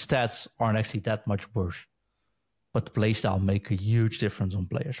 while his stats aren't actually that much worse. But the play style make a huge difference on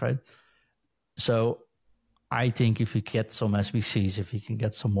players, right? So I think if you get some SBCs, if you can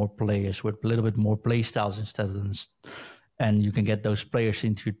get some more players with a little bit more play styles instead of, and you can get those players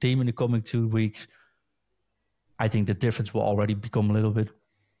into your team in the coming 2 weeks, I think the difference will already become a little bit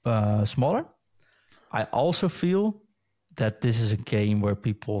smaller. I also feel that this is a game where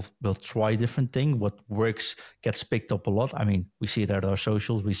people will try different things. What works gets picked up a lot. I mean, we see it at our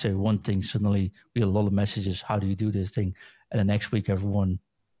socials. We say one thing, suddenly we get a lot of messages, how do you do this thing? And the next week, everyone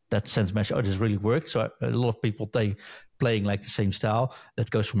that sends message, oh, this really worked. So a lot of people playing like the same style.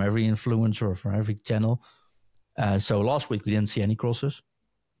 That goes from every influencer or from every channel. So last week, we didn't see any crosses.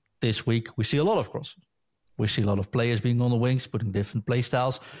 This week, we see a lot of crosses. We see a lot of players being on the wings, putting different play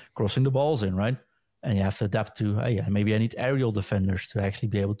styles, crossing the balls in, right? And you have to adapt to, hey, maybe I need aerial defenders to actually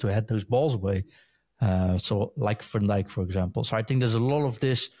be able to head those balls away. So like Van Dijk, for example. So I think there's a lot of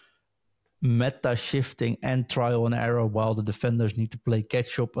this meta shifting and trial and error while the defenders need to play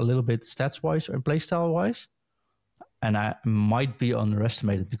catch up a little bit stats-wise or play style-wise. And I might be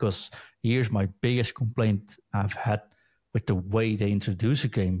underestimated, because here's my biggest complaint I've had with the way they introduce a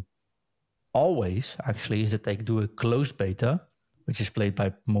game. Always, actually, is that they do a closed beta, which is played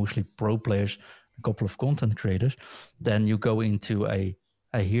by mostly pro players, a couple of content creators. Then you go into a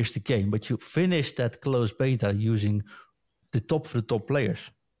here's the game, but you finish that closed beta using the top players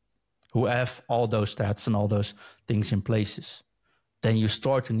who have all those stats and all those things in places. Then you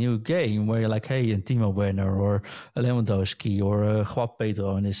start a new game where you're like, hey, a Timo Werner or a Lewandowski or a Juan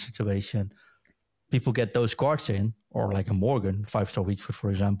Pedro in this situation. People get those cards in, or like a Morgan, 5-star weak foot, for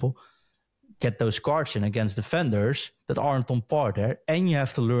example, get those cards in against defenders that aren't on par there, and you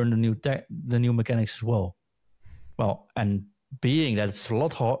have to learn the new mechanics as well. Well, and being that it's a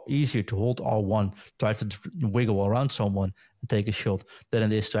lot easier to hold R1, try to wiggle around someone and take a shot, than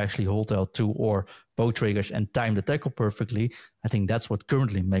it is to actually hold L2 or bow triggers and time the tackle perfectly. I think that's what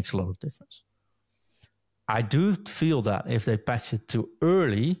currently makes a lot of difference. I do feel that if they patch it too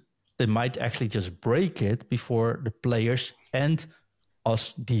early, they might actually just break it before the players and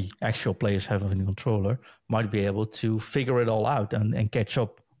us, the actual players having a controller, might be able to figure it all out and catch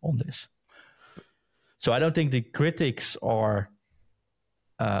up on this. So I don't think the critics are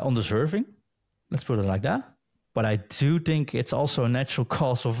undeserving. Let's put it like that. But I do think it's also a natural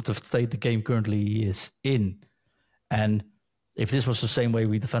cause of the state the game currently is in. And if this was the same way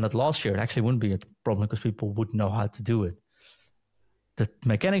we defended last year, it actually wouldn't be a problem because people would know how to do it. The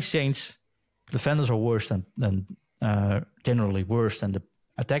mechanics change. Defenders are worse than generally worse than the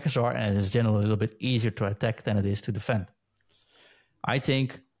attackers are, and it's generally a little bit easier to attack than it is to defend. I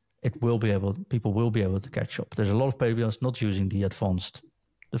think people will be able to catch up. There's a lot of players not using the advanced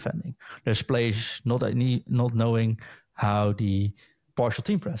defending. There's players not knowing how the partial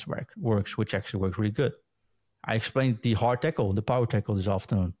team press works, which actually works really good. I explained the hard tackle, the power tackle this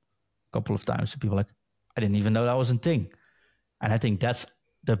afternoon a couple of times. People are like, I didn't even know that was a thing. And I think that's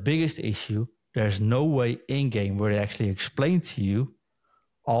the biggest issue. There's no way in game where they actually explain to you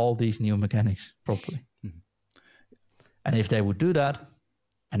all these new mechanics properly. Mm-hmm. And if they would do that,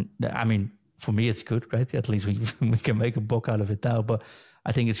 and I mean, for me, it's good, right? At least we can make a book out of it now, but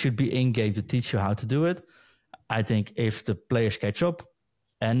I think it should be in game to teach you how to do it. I think if the players catch up,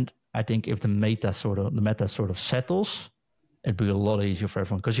 and I think if the meta sort of settles, it'd be a lot easier for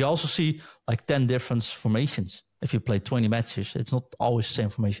everyone. Because you also see like 10 different formations. If you play 20 matches, it's not always the same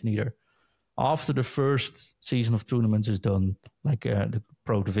formation either. After the first season of tournaments is done, like the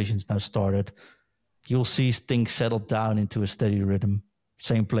pro divisions now started, you'll see things settle down into a steady rhythm.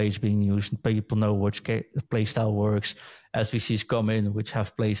 Same plays being used, and people know which play style works. SBCs come in, which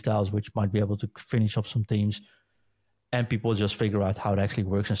have play styles, which might be able to finish up some teams. And people just figure out how it actually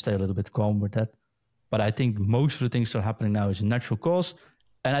works and stay a little bit calm with that. But I think most of the things that are happening now is a natural cause.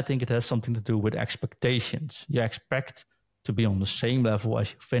 And I think it has something to do with expectations. You expect to be on the same level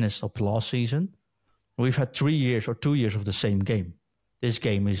as you finished up last season. We've had 3 years or 2 years of the same game. This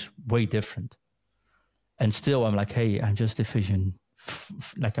game is way different. And still I'm like, hey, I'm just division,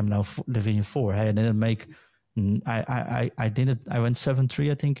 I'm now division 4. Hey, I didn't make, I went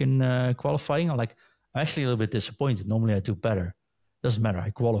 7-3, I think, in qualifying. I'm actually a little bit disappointed. Normally I do better. Doesn't matter. I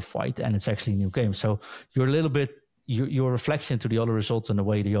qualified and it's actually a new game. So you're a little bit, your reflection to the other results and the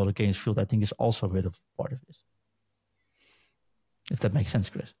way the other games feel, I think, is also a bit of part of this. If that makes sense,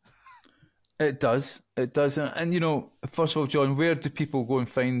 Chris. It does. It does. And, you know, first of all, John, where do people go and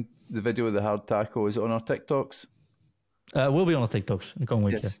find the video of the hard tackle? Is it on our TikToks? We'll be on our TikToks in the coming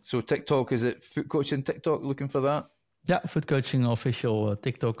week. Yes. So TikTok, is it Foot Coaching TikTok, looking for that? Yeah, Foot Coaching official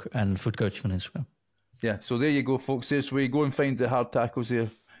TikTok and Foot Coaching on Instagram. Yeah, so there you go, folks. There's where you go and find the hard tackles there,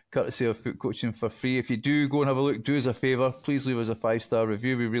 courtesy of Foot Coaching for free. If you do go and have a look, do us a favour. Please leave us a 5-star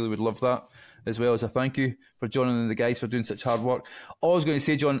review. We really would love that, as well as a thank you for John and the guys for doing such hard work. All I was going to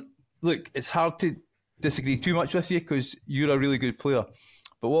say, John, look, it's hard to disagree too much with you because you're a really good player.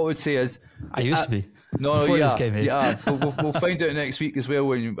 But what I would say is... I used to be. No, yeah. We'll find out next week as well,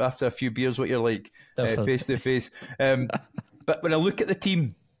 when after a few beers, what you're like face to face. But when I look at the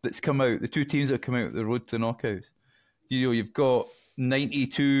team that's come out, the two teams that have come out the road to the knockouts, you know, you've got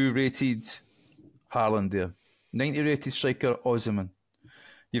 92 rated Haaland there, 90 rated striker Osimhen.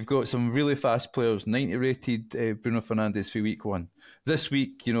 You've got some really fast players, 90 rated Bruno Fernandes for week 1. This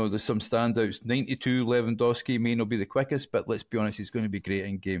week, you know, there's some standouts. 92 Lewandowski may not be the quickest, but let's be honest, he's going to be great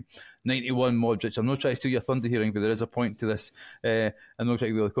in game. 91 Modric. I'm not trying to steal your thunder here, but there is a point to this. I'm not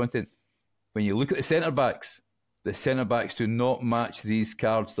trying to be with content. When you look at the centre backs do not match these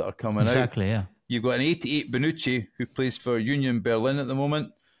cards that are coming out. Exactly, yeah. You've got an 88 Bonucci who plays for Union Berlin at the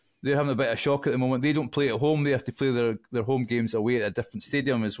moment. They're having a bit of shock at the moment. They don't play at home. They have to play their home games away at a different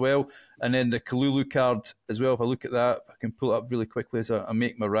stadium as well. And then the Kalulu card as well, if I look at that, I can pull it up really quickly as I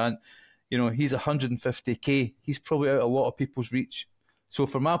make my rant. You know, he's 150k. He's probably out of a lot of people's reach. So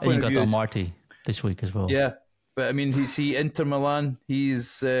from my point of view... And you got Marty this week as well. Yeah. But I mean, see Inter Milan,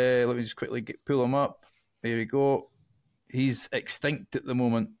 he's... let me just quickly pull him up. There we go. He's extinct at the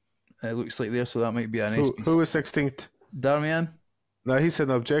moment. It looks like there, so that might be an nice piece. Who is extinct? Darmian? No, he's an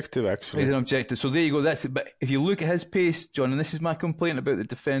objective, actually. He's an objective. So there you go. That's it. But if you look at his pace, John, and this is my complaint about the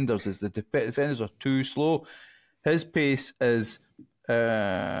defenders, is the defenders are too slow. His pace is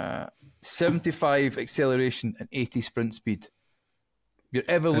 75 acceleration and 80 sprint speed. Your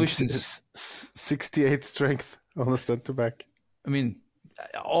evolution is 68 strength on the centre back. I mean,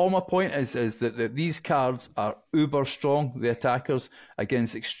 all my point is that these cards are uber strong, the attackers,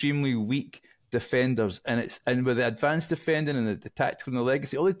 against extremely weak defenders, and with the advanced defending and the tactical and the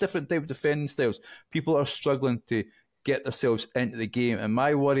legacy, all the different type of defending styles, people are struggling to get themselves into the game. And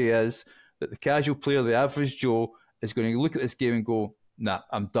my worry is that the casual player, the average Joe, is going to look at this game and go, nah,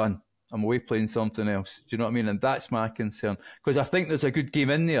 I'm done. I'm away playing something else. Do you know what I mean? And that's my concern, because I think there's a good game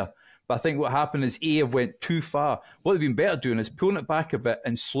in there, But I think what happened is EA have went too far. What they've been better doing is pulling it back a bit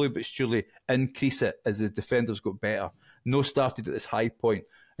and slowly but surely increase it as the defenders got better. No started at this high point.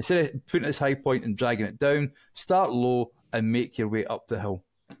 Instead of putting it at this high point and dragging it down, start low and make your way up the hill.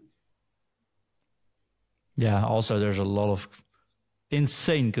 Yeah, also there's a lot of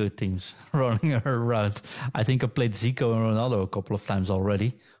insane good teams running around. I think I played Zico and Ronaldo a couple of times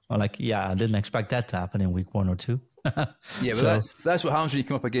already. I'm like, yeah, I didn't expect that to happen in week 1 or 2. Yeah, but that's what happens when you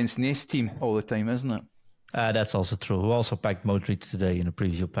come up against Nace team all the time, isn't it? That's also true. We also packed Modric today in a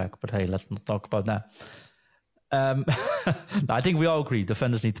preview pack, but hey, let's not talk about that. I think we all agree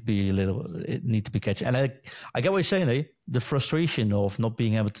defenders need to be catchy, and I get what you're saying. The frustration of not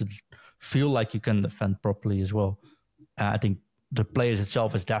being able to feel like you can defend properly as well. I think the players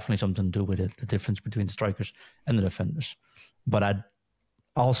itself is definitely something to do with it. The difference between the strikers and the defenders, but I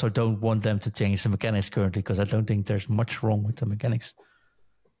also don't want them to change the mechanics currently because I don't think there's much wrong with the mechanics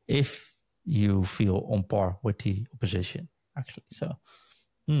if you feel on par with the opposition, actually. So,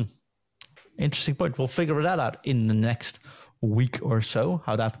 interesting point. We'll figure that out in the next week or so,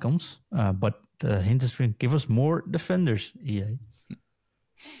 how that comes. But the hint is give us more defenders, EA.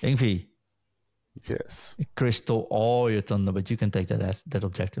 Ingve. Yes. Chris stole all your thunder, but you can take that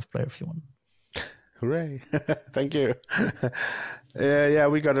objective player if you want. Hooray. Thank you. Yeah,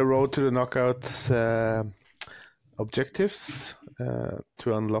 we got a road to the knockouts objectives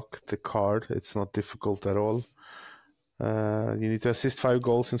to unlock the card. It's not difficult at all. You need to assist 5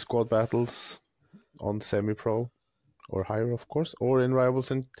 goals in squad battles on semi-pro or higher, of course, or in rivals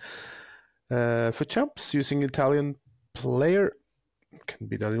and for champs using Italian player. Can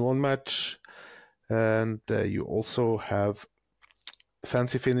be done in 1 match. And you also have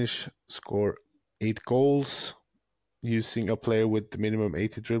fancy finish, score 8 goals using a player with the minimum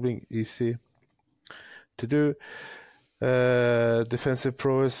 80 dribbling, easy to do. Defensive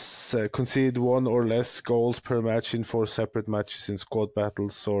prowess, concede 1 or less goals per match in 4 separate matches in squad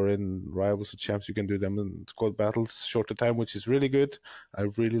battles or in rivals or champs. You can do them in squad battles, shorter time, which is really good. I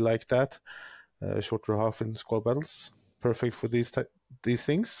really like that. Shorter half in squad battles, perfect for these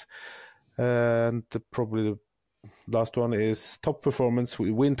things. And probably the last one is top performance.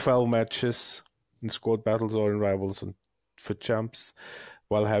 We win 12 matches in squad battles or in rivals and for champs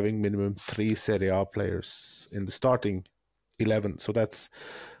while having minimum 3 Serie A players in the starting 11. So that's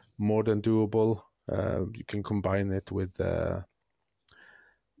more than doable. You can combine it with the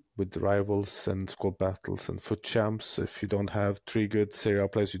rivals and squad battles and for champs. If you don't have 3 good Serie A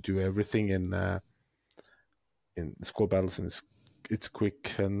players, you do everything in squad battles, and it's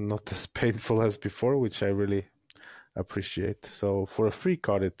quick and not as painful as before, which I really appreciate. So for a free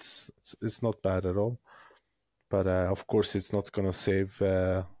card, it's not bad at all. But of course, it's not going to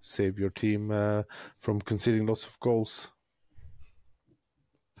save your team from conceding lots of goals.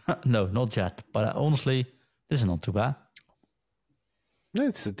 No, not yet. But honestly, this is not too bad. Yeah,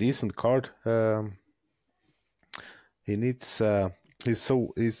 it's a decent card. He needs.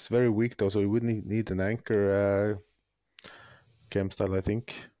 He's very weak though, so he would need an anchor game style, I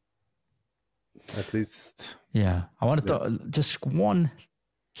think. At least. Yeah, I wanted to just one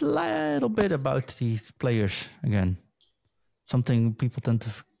little bit about these players again. Something people tend to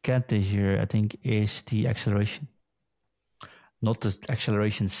forget this year, I think, is the acceleration. Not the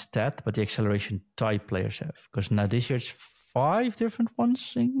acceleration stat, but the acceleration type players have. Because now this year it's 5 different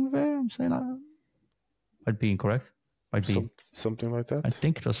ones. I'm saying that might be incorrect. Might be something like that. I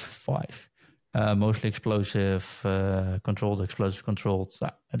think it was 5. Mostly explosive, controlled, explosive, controlled.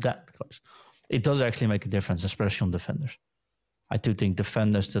 That close. It does actually make a difference, especially on defenders. I do think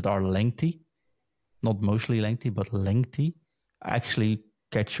defenders that are lengthy, not mostly lengthy, but lengthy, actually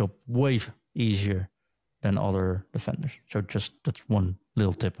catch up way easier than other defenders. So that's one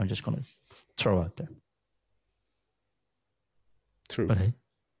little tip I'm just going to throw out there. True. But hey,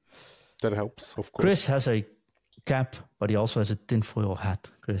 that helps, of course. Chris has a cap, but he also has a tinfoil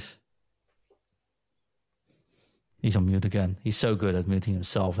hat. Chris. He's on mute again. He's so good at muting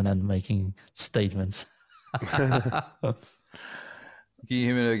himself and then making statements. Can you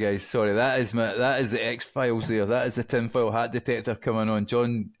hear me now, guys? Sorry, that is the X-Files there. That is the tinfoil hat detector coming on.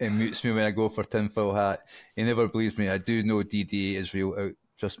 John mutes me when I go for tinfoil hat. He never believes me. I do know DDA is real.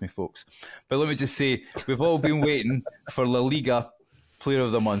 Trust me, folks. But let me just say, we've all been waiting for La Liga Player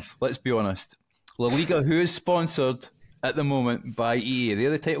of the Month. Let's be honest. La Liga, who is sponsored at the moment by EA. They're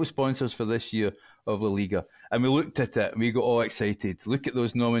the title sponsors for this year of La Liga. And we looked at it and we got all excited. Look at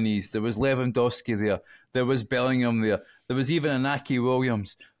those nominees. There was Lewandowski there. There was Bellingham there. There was even Inaki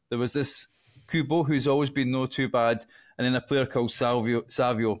Williams. There was this Kubo, who's always been no too bad. and then a player called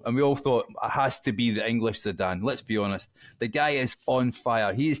Savio, and we all thought it has to be the English Zidane. Let's be honest. The guy is on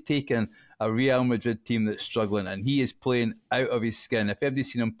fire. He has taken a Real Madrid team that's struggling, and he is playing out of his skin. If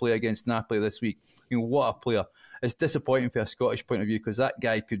everybody's seen him play against Napoli this week, what a player. It's disappointing from a Scottish point of view because that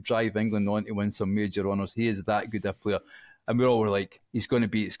guy could drive England on to win some major honours. He is that good a player. And we all were like, it's going to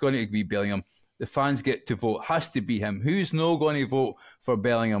be Bellingham. The fans get to vote. Has to be him. Who's not going to vote for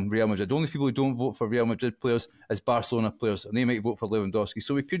Bellingham, Real Madrid? The only people who don't vote for Real Madrid players is Barcelona players, and they might vote for Lewandowski.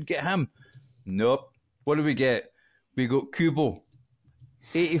 So we could get him. Nope. What do we get? We got Kubo.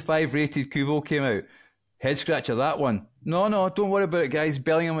 85 rated Kubo came out. Head scratcher, that one. No, don't worry about it, guys.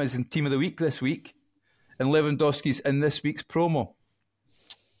 Bellingham is in Team of the Week this week, and Lewandowski's in this week's promo.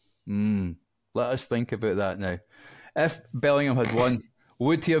 Let us think about that now. If Bellingham had won,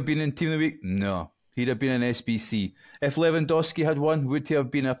 would he have been in Team of the Week? No. He'd have been an SBC. If Lewandowski had won, would he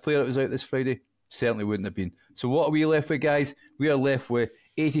have been a player that was out this Friday? Certainly wouldn't have been. So what are we left with, guys? We are left with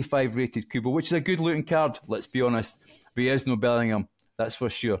 85 rated Kubo, which is a good looking card, let's be honest. But he is no Bellingham, that's for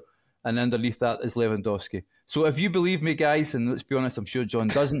sure. And underneath that is Lewandowski. So if you believe me, guys, and let's be honest, I'm sure John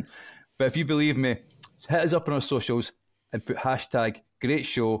doesn't, but if you believe me, hit us up on our socials and put hashtag great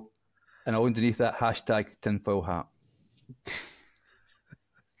show, and underneath that hashtag tinfoil hat.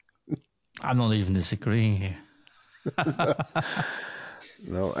 I'm not even disagreeing here.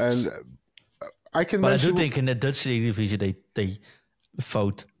 No, and I can. But I do think in the Dutch league division they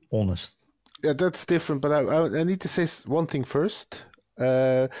vote honest. Yeah, that's different. But I need to say one thing first.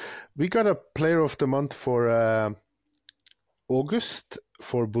 We got a Player of the Month for August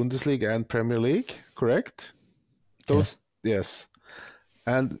for Bundesliga and Premier League, correct? Those, yes.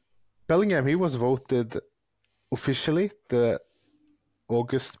 And Bellingham, he was voted officially the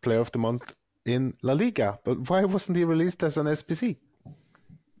August Player of the Month in La Liga. But why wasn't he released as an SBC?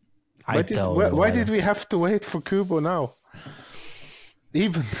 Why did we have to wait for Kubo now?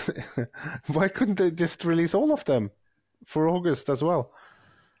 Even why couldn't they just release all of them for August as well?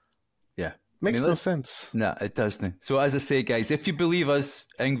 Yeah. Makes no sense. No, it doesn't. So as I say, guys, if you believe us,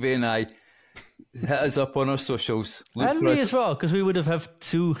 Ingve and I, hit us up on our socials. And me as well, because we would have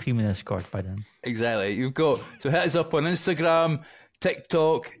 2 Jimenez cards by then. Exactly. So hit us up on Instagram,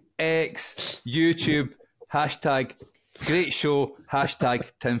 TikTok, X, YouTube, hashtag great show,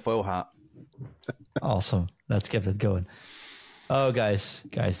 hashtag tinfoil hat. Awesome. Let's get that going. Oh, guys,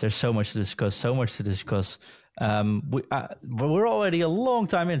 there's so much to discuss. We're already a long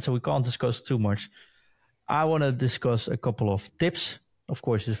time in, so we can't discuss too much. I want to discuss a couple of tips. Of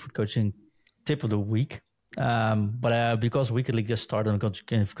course, it's for coaching tip of the week. But because Weekend League just started, I'm going to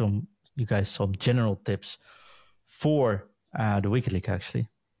give you guys some general tips for the Weekend League, actually.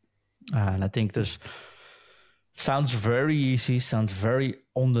 And I think this sounds very easy, sounds very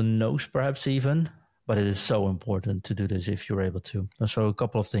on the nose, perhaps even. But it is so important to do this if you're able to. So a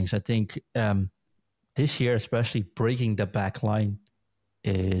couple of things. I think this year, especially breaking the back line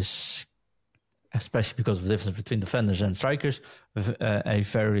is, especially because of the difference between defenders and strikers, a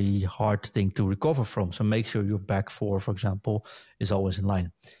very hard thing to recover from. So make sure your back four, for example, is always in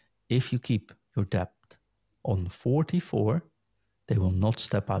line. If you keep your depth on 44, they will not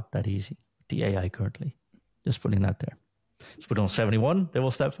step out that easy. The AI currently. Just putting that there. If you put on 71, they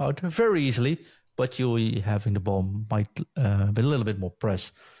will step out very easily, but you'll be having the ball might with a little bit more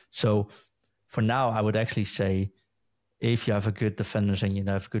press. So for now, I would actually say if you have a good defenders and you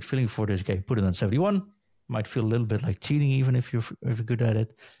have a good feeling for this game, put it on 71. Might feel a little bit like cheating even if you're good at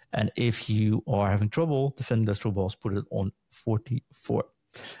it. And if you are having trouble defending those through balls, put it on 44.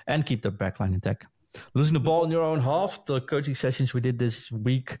 And keep the backline intact. Losing the ball in your own half, the coaching sessions we did this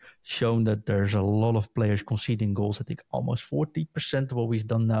week shown that there's a lot of players conceding goals. I think almost 40% of what we've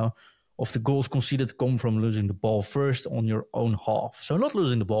done now of the goals conceded come from losing the ball first on your own half. So not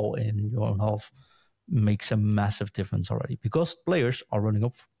losing the ball in your own half makes a massive difference already because players are running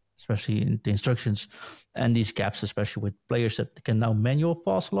up, especially in the instructions, and these gaps, especially with players that can now manual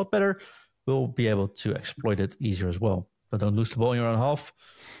pass a lot better, will be able to exploit it easier as well. But don't lose the ball in your own half.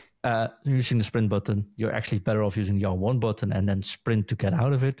 Using the sprint button, you're actually better off using the R1 button and then sprint to get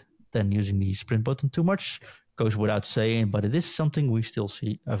out of it than using the sprint button too much. Goes without saying, but it is something we still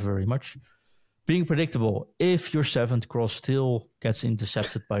see very much. Being predictable. If your seventh cross still gets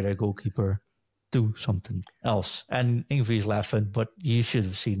intercepted by their goalkeeper, do something else. And Ingve is laughing, but you should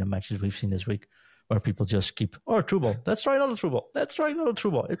have seen the matches we've seen this week where people just keep, true ball. Let's try another true ball. Let's try another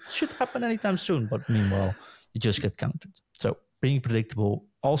true ball. It should happen anytime soon, but meanwhile, you just get countered. So being predictable,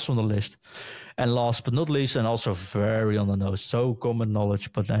 also on the list. And last but not least, and also very on the nose, so common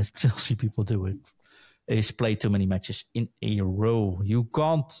knowledge, but I still see people do it, is play too many matches in a row. You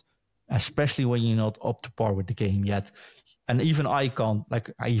can't especially when you're not up to par with the game yet. And even I can't,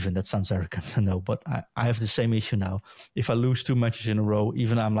 that sounds arrogant, I know, but I have the same issue now. If I lose 2 matches in a row,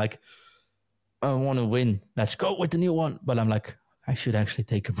 even I'm like, I want to win. Let's go with the new one. But I'm like, I should actually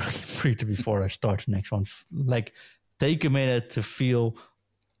take a breather before I start the next one. Like, take a minute to feel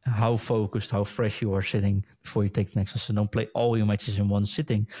how focused, how fresh you are sitting before you take the next one. So don't play all your matches in one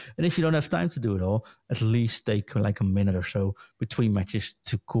sitting. And if you don't have time to do it all, at least take like a minute or so between matches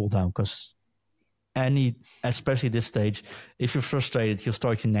to cool down. Because especially this stage, if you're frustrated, you'll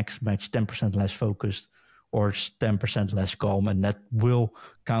start your next match 10% less focused or 10% less calm. And that will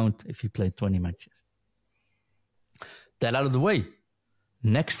count if you play 20 matches. That out of the way,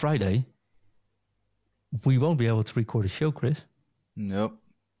 next Friday, we won't be able to record a show, Chris. Nope.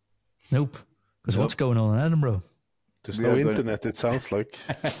 Because what's going on in Edinburgh? There's no internet, it sounds like.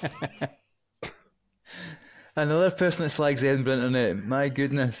 Another person that slags the Edinburgh internet. My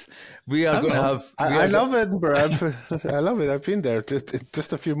goodness. We are going to have... I love Edinburgh. I love it. I've been there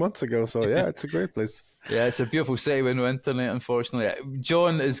just a few months ago. So, yeah, it's a great place. Yeah, it's a beautiful city with no internet, unfortunately.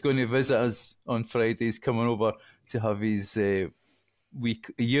 John is going to visit us on Friday. He's coming over to have his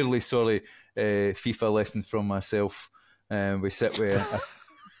yearly FIFA lesson from myself. We sit with...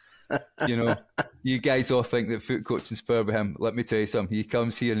 you guys all think that foot coaching's power by him. Let me tell you something. He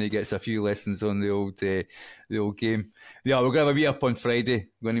comes here and he gets a few lessons on the old game. Yeah, we're going to have a meet up on Friday.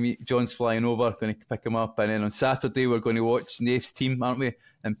 We're going to meet. John's flying over. Going to pick him up, and then on Saturday we're going to watch Naif's team, aren't we?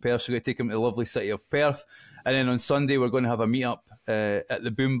 In Perth, we're going to take him to the lovely city of Perth, and then on Sunday we're going to have a meet up at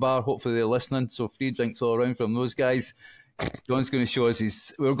the Boom Bar. Hopefully they're listening. So free drinks all around from those guys. John's going to show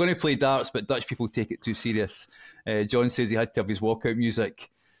us we're going to play darts, but Dutch people take it too serious. John says he had to have his walkout music.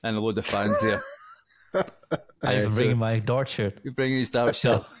 And a load of fans here. I'm bringing my dart shirt. You're bringing his dart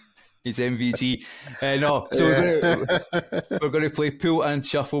shirt. His MVG. We're going to play pool and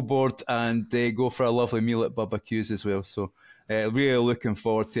shuffleboard and go for a lovely meal at Bubba Q's as well. So really looking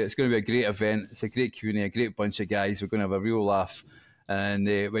forward to it. It's going to be a great event. It's a great community, a great bunch of guys. We're going to have a real laugh. And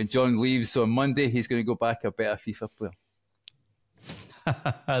when John leaves on Monday, he's going to go back a better FIFA player.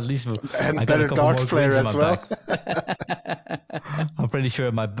 At least and better dart player as well. I'm pretty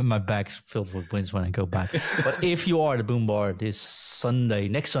sure my bag's filled with wins when I go back. But if you are at the Boom Bar next Sunday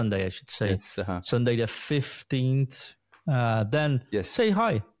I should say, yes, Sunday the 15th, then say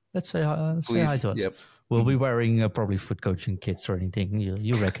hi. Let's say hi. Say hi to us. Yep. We'll be wearing probably foot coaching kits or anything.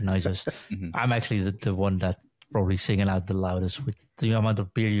 You recognize us. I'm actually the one that probably singing out the loudest with the amount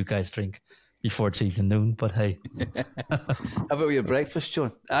of beer you guys drink before it's even noon, but hey. How about your breakfast,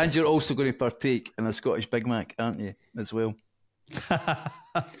 John? And you're also going to partake in a Scottish Big Mac, aren't you, as well?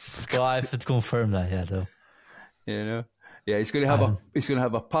 Well, I have to confirm that, yeah, though. Yeah, he's going to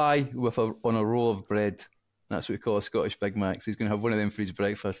have a pie on a roll of bread. That's what we call a Scottish Big Mac. So he's going to have one of them for his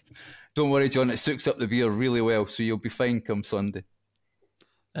breakfast. Don't worry, John, it soaks up the beer really well, so you'll be fine come Sunday.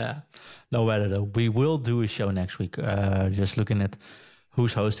 Yeah, no matter though. We will do a show next week. Just looking at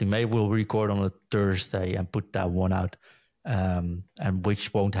who's hosting. Maybe we'll record on a Thursday and put that one out, and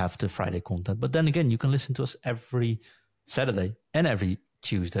which won't have the Friday content. But then again, you can listen to us every Saturday and every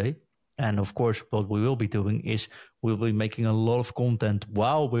Tuesday. And of course, what we will be doing is we'll be making a lot of content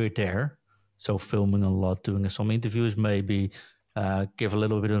while we're there. So filming a lot, doing some interviews, maybe give a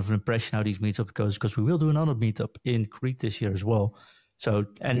little bit of an impression how these meetups goes, because we will do another meetup in Crete this year as well. So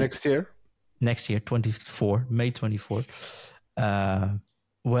next year, May 24.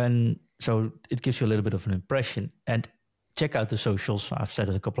 So it gives you a little bit of an impression. And check out the socials. I've said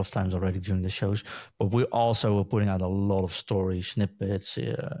it a couple of times already during the shows, but we're also putting out a lot of stories, snippets,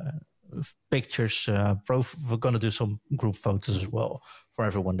 pictures. We're going to do some group photos as well for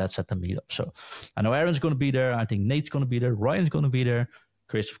everyone that's at the meetup. So I know Aaron's going to be there. I think Nate's going to be there. Ryan's going to be there.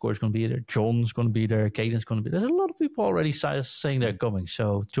 Chris, of course, is going to be there. John's going to be there. Caden's going to be there. There's a lot of people already saying they're coming.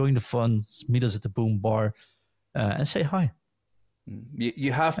 So join the fun. Meet us at the Boom Bar and say hi.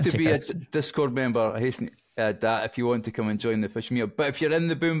 You have to be a Discord member. I hasten that if you want to come and join the fish meetup. But if you're in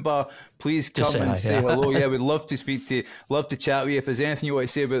the Boom Bar, please come and say hello. Yeah, we'd love to speak to you. Love to chat with you. If there's anything you want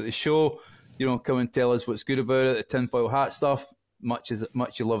to say about the show, come and tell us what's good about it. The tinfoil hat stuff, much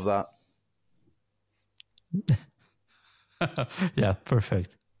you love that. Yeah,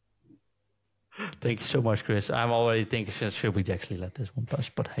 perfect. Thank you so much, Chris. I'm already thinking, should we actually let this one pass?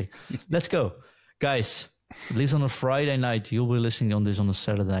 But hey, let's go. Guys, at least on a Friday night, you'll be listening on this on a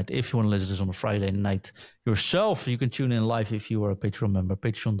Saturday night. If you want to listen to this on a Friday night yourself, you can tune in live if you are a Patreon member,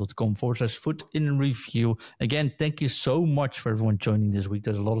 patreon.com/foot in review. Again, thank you so much for everyone joining this week.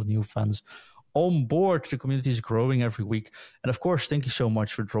 There's a lot of new fans on board. The community is growing every week. And of course, thank you so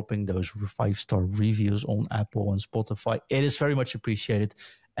much for dropping those 5-star reviews on Apple and Spotify. It is very much appreciated.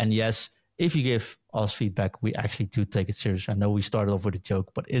 And yes, if you give us feedback, we actually do take it serious. I know we started off with a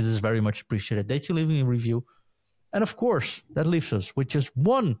joke, but it is very much appreciated that you leave me a review. And of course, that leaves us with just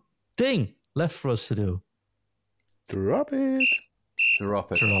one thing left for us to do. Drop it.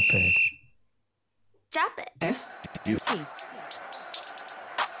 Drop it. Drop it. Drop it. F-U. T.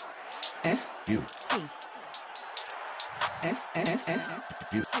 F-U. T.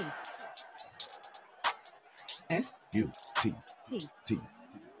 F-F-F-U. T. F-U. T. T. T.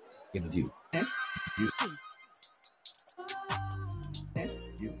 Interview. F-U. T.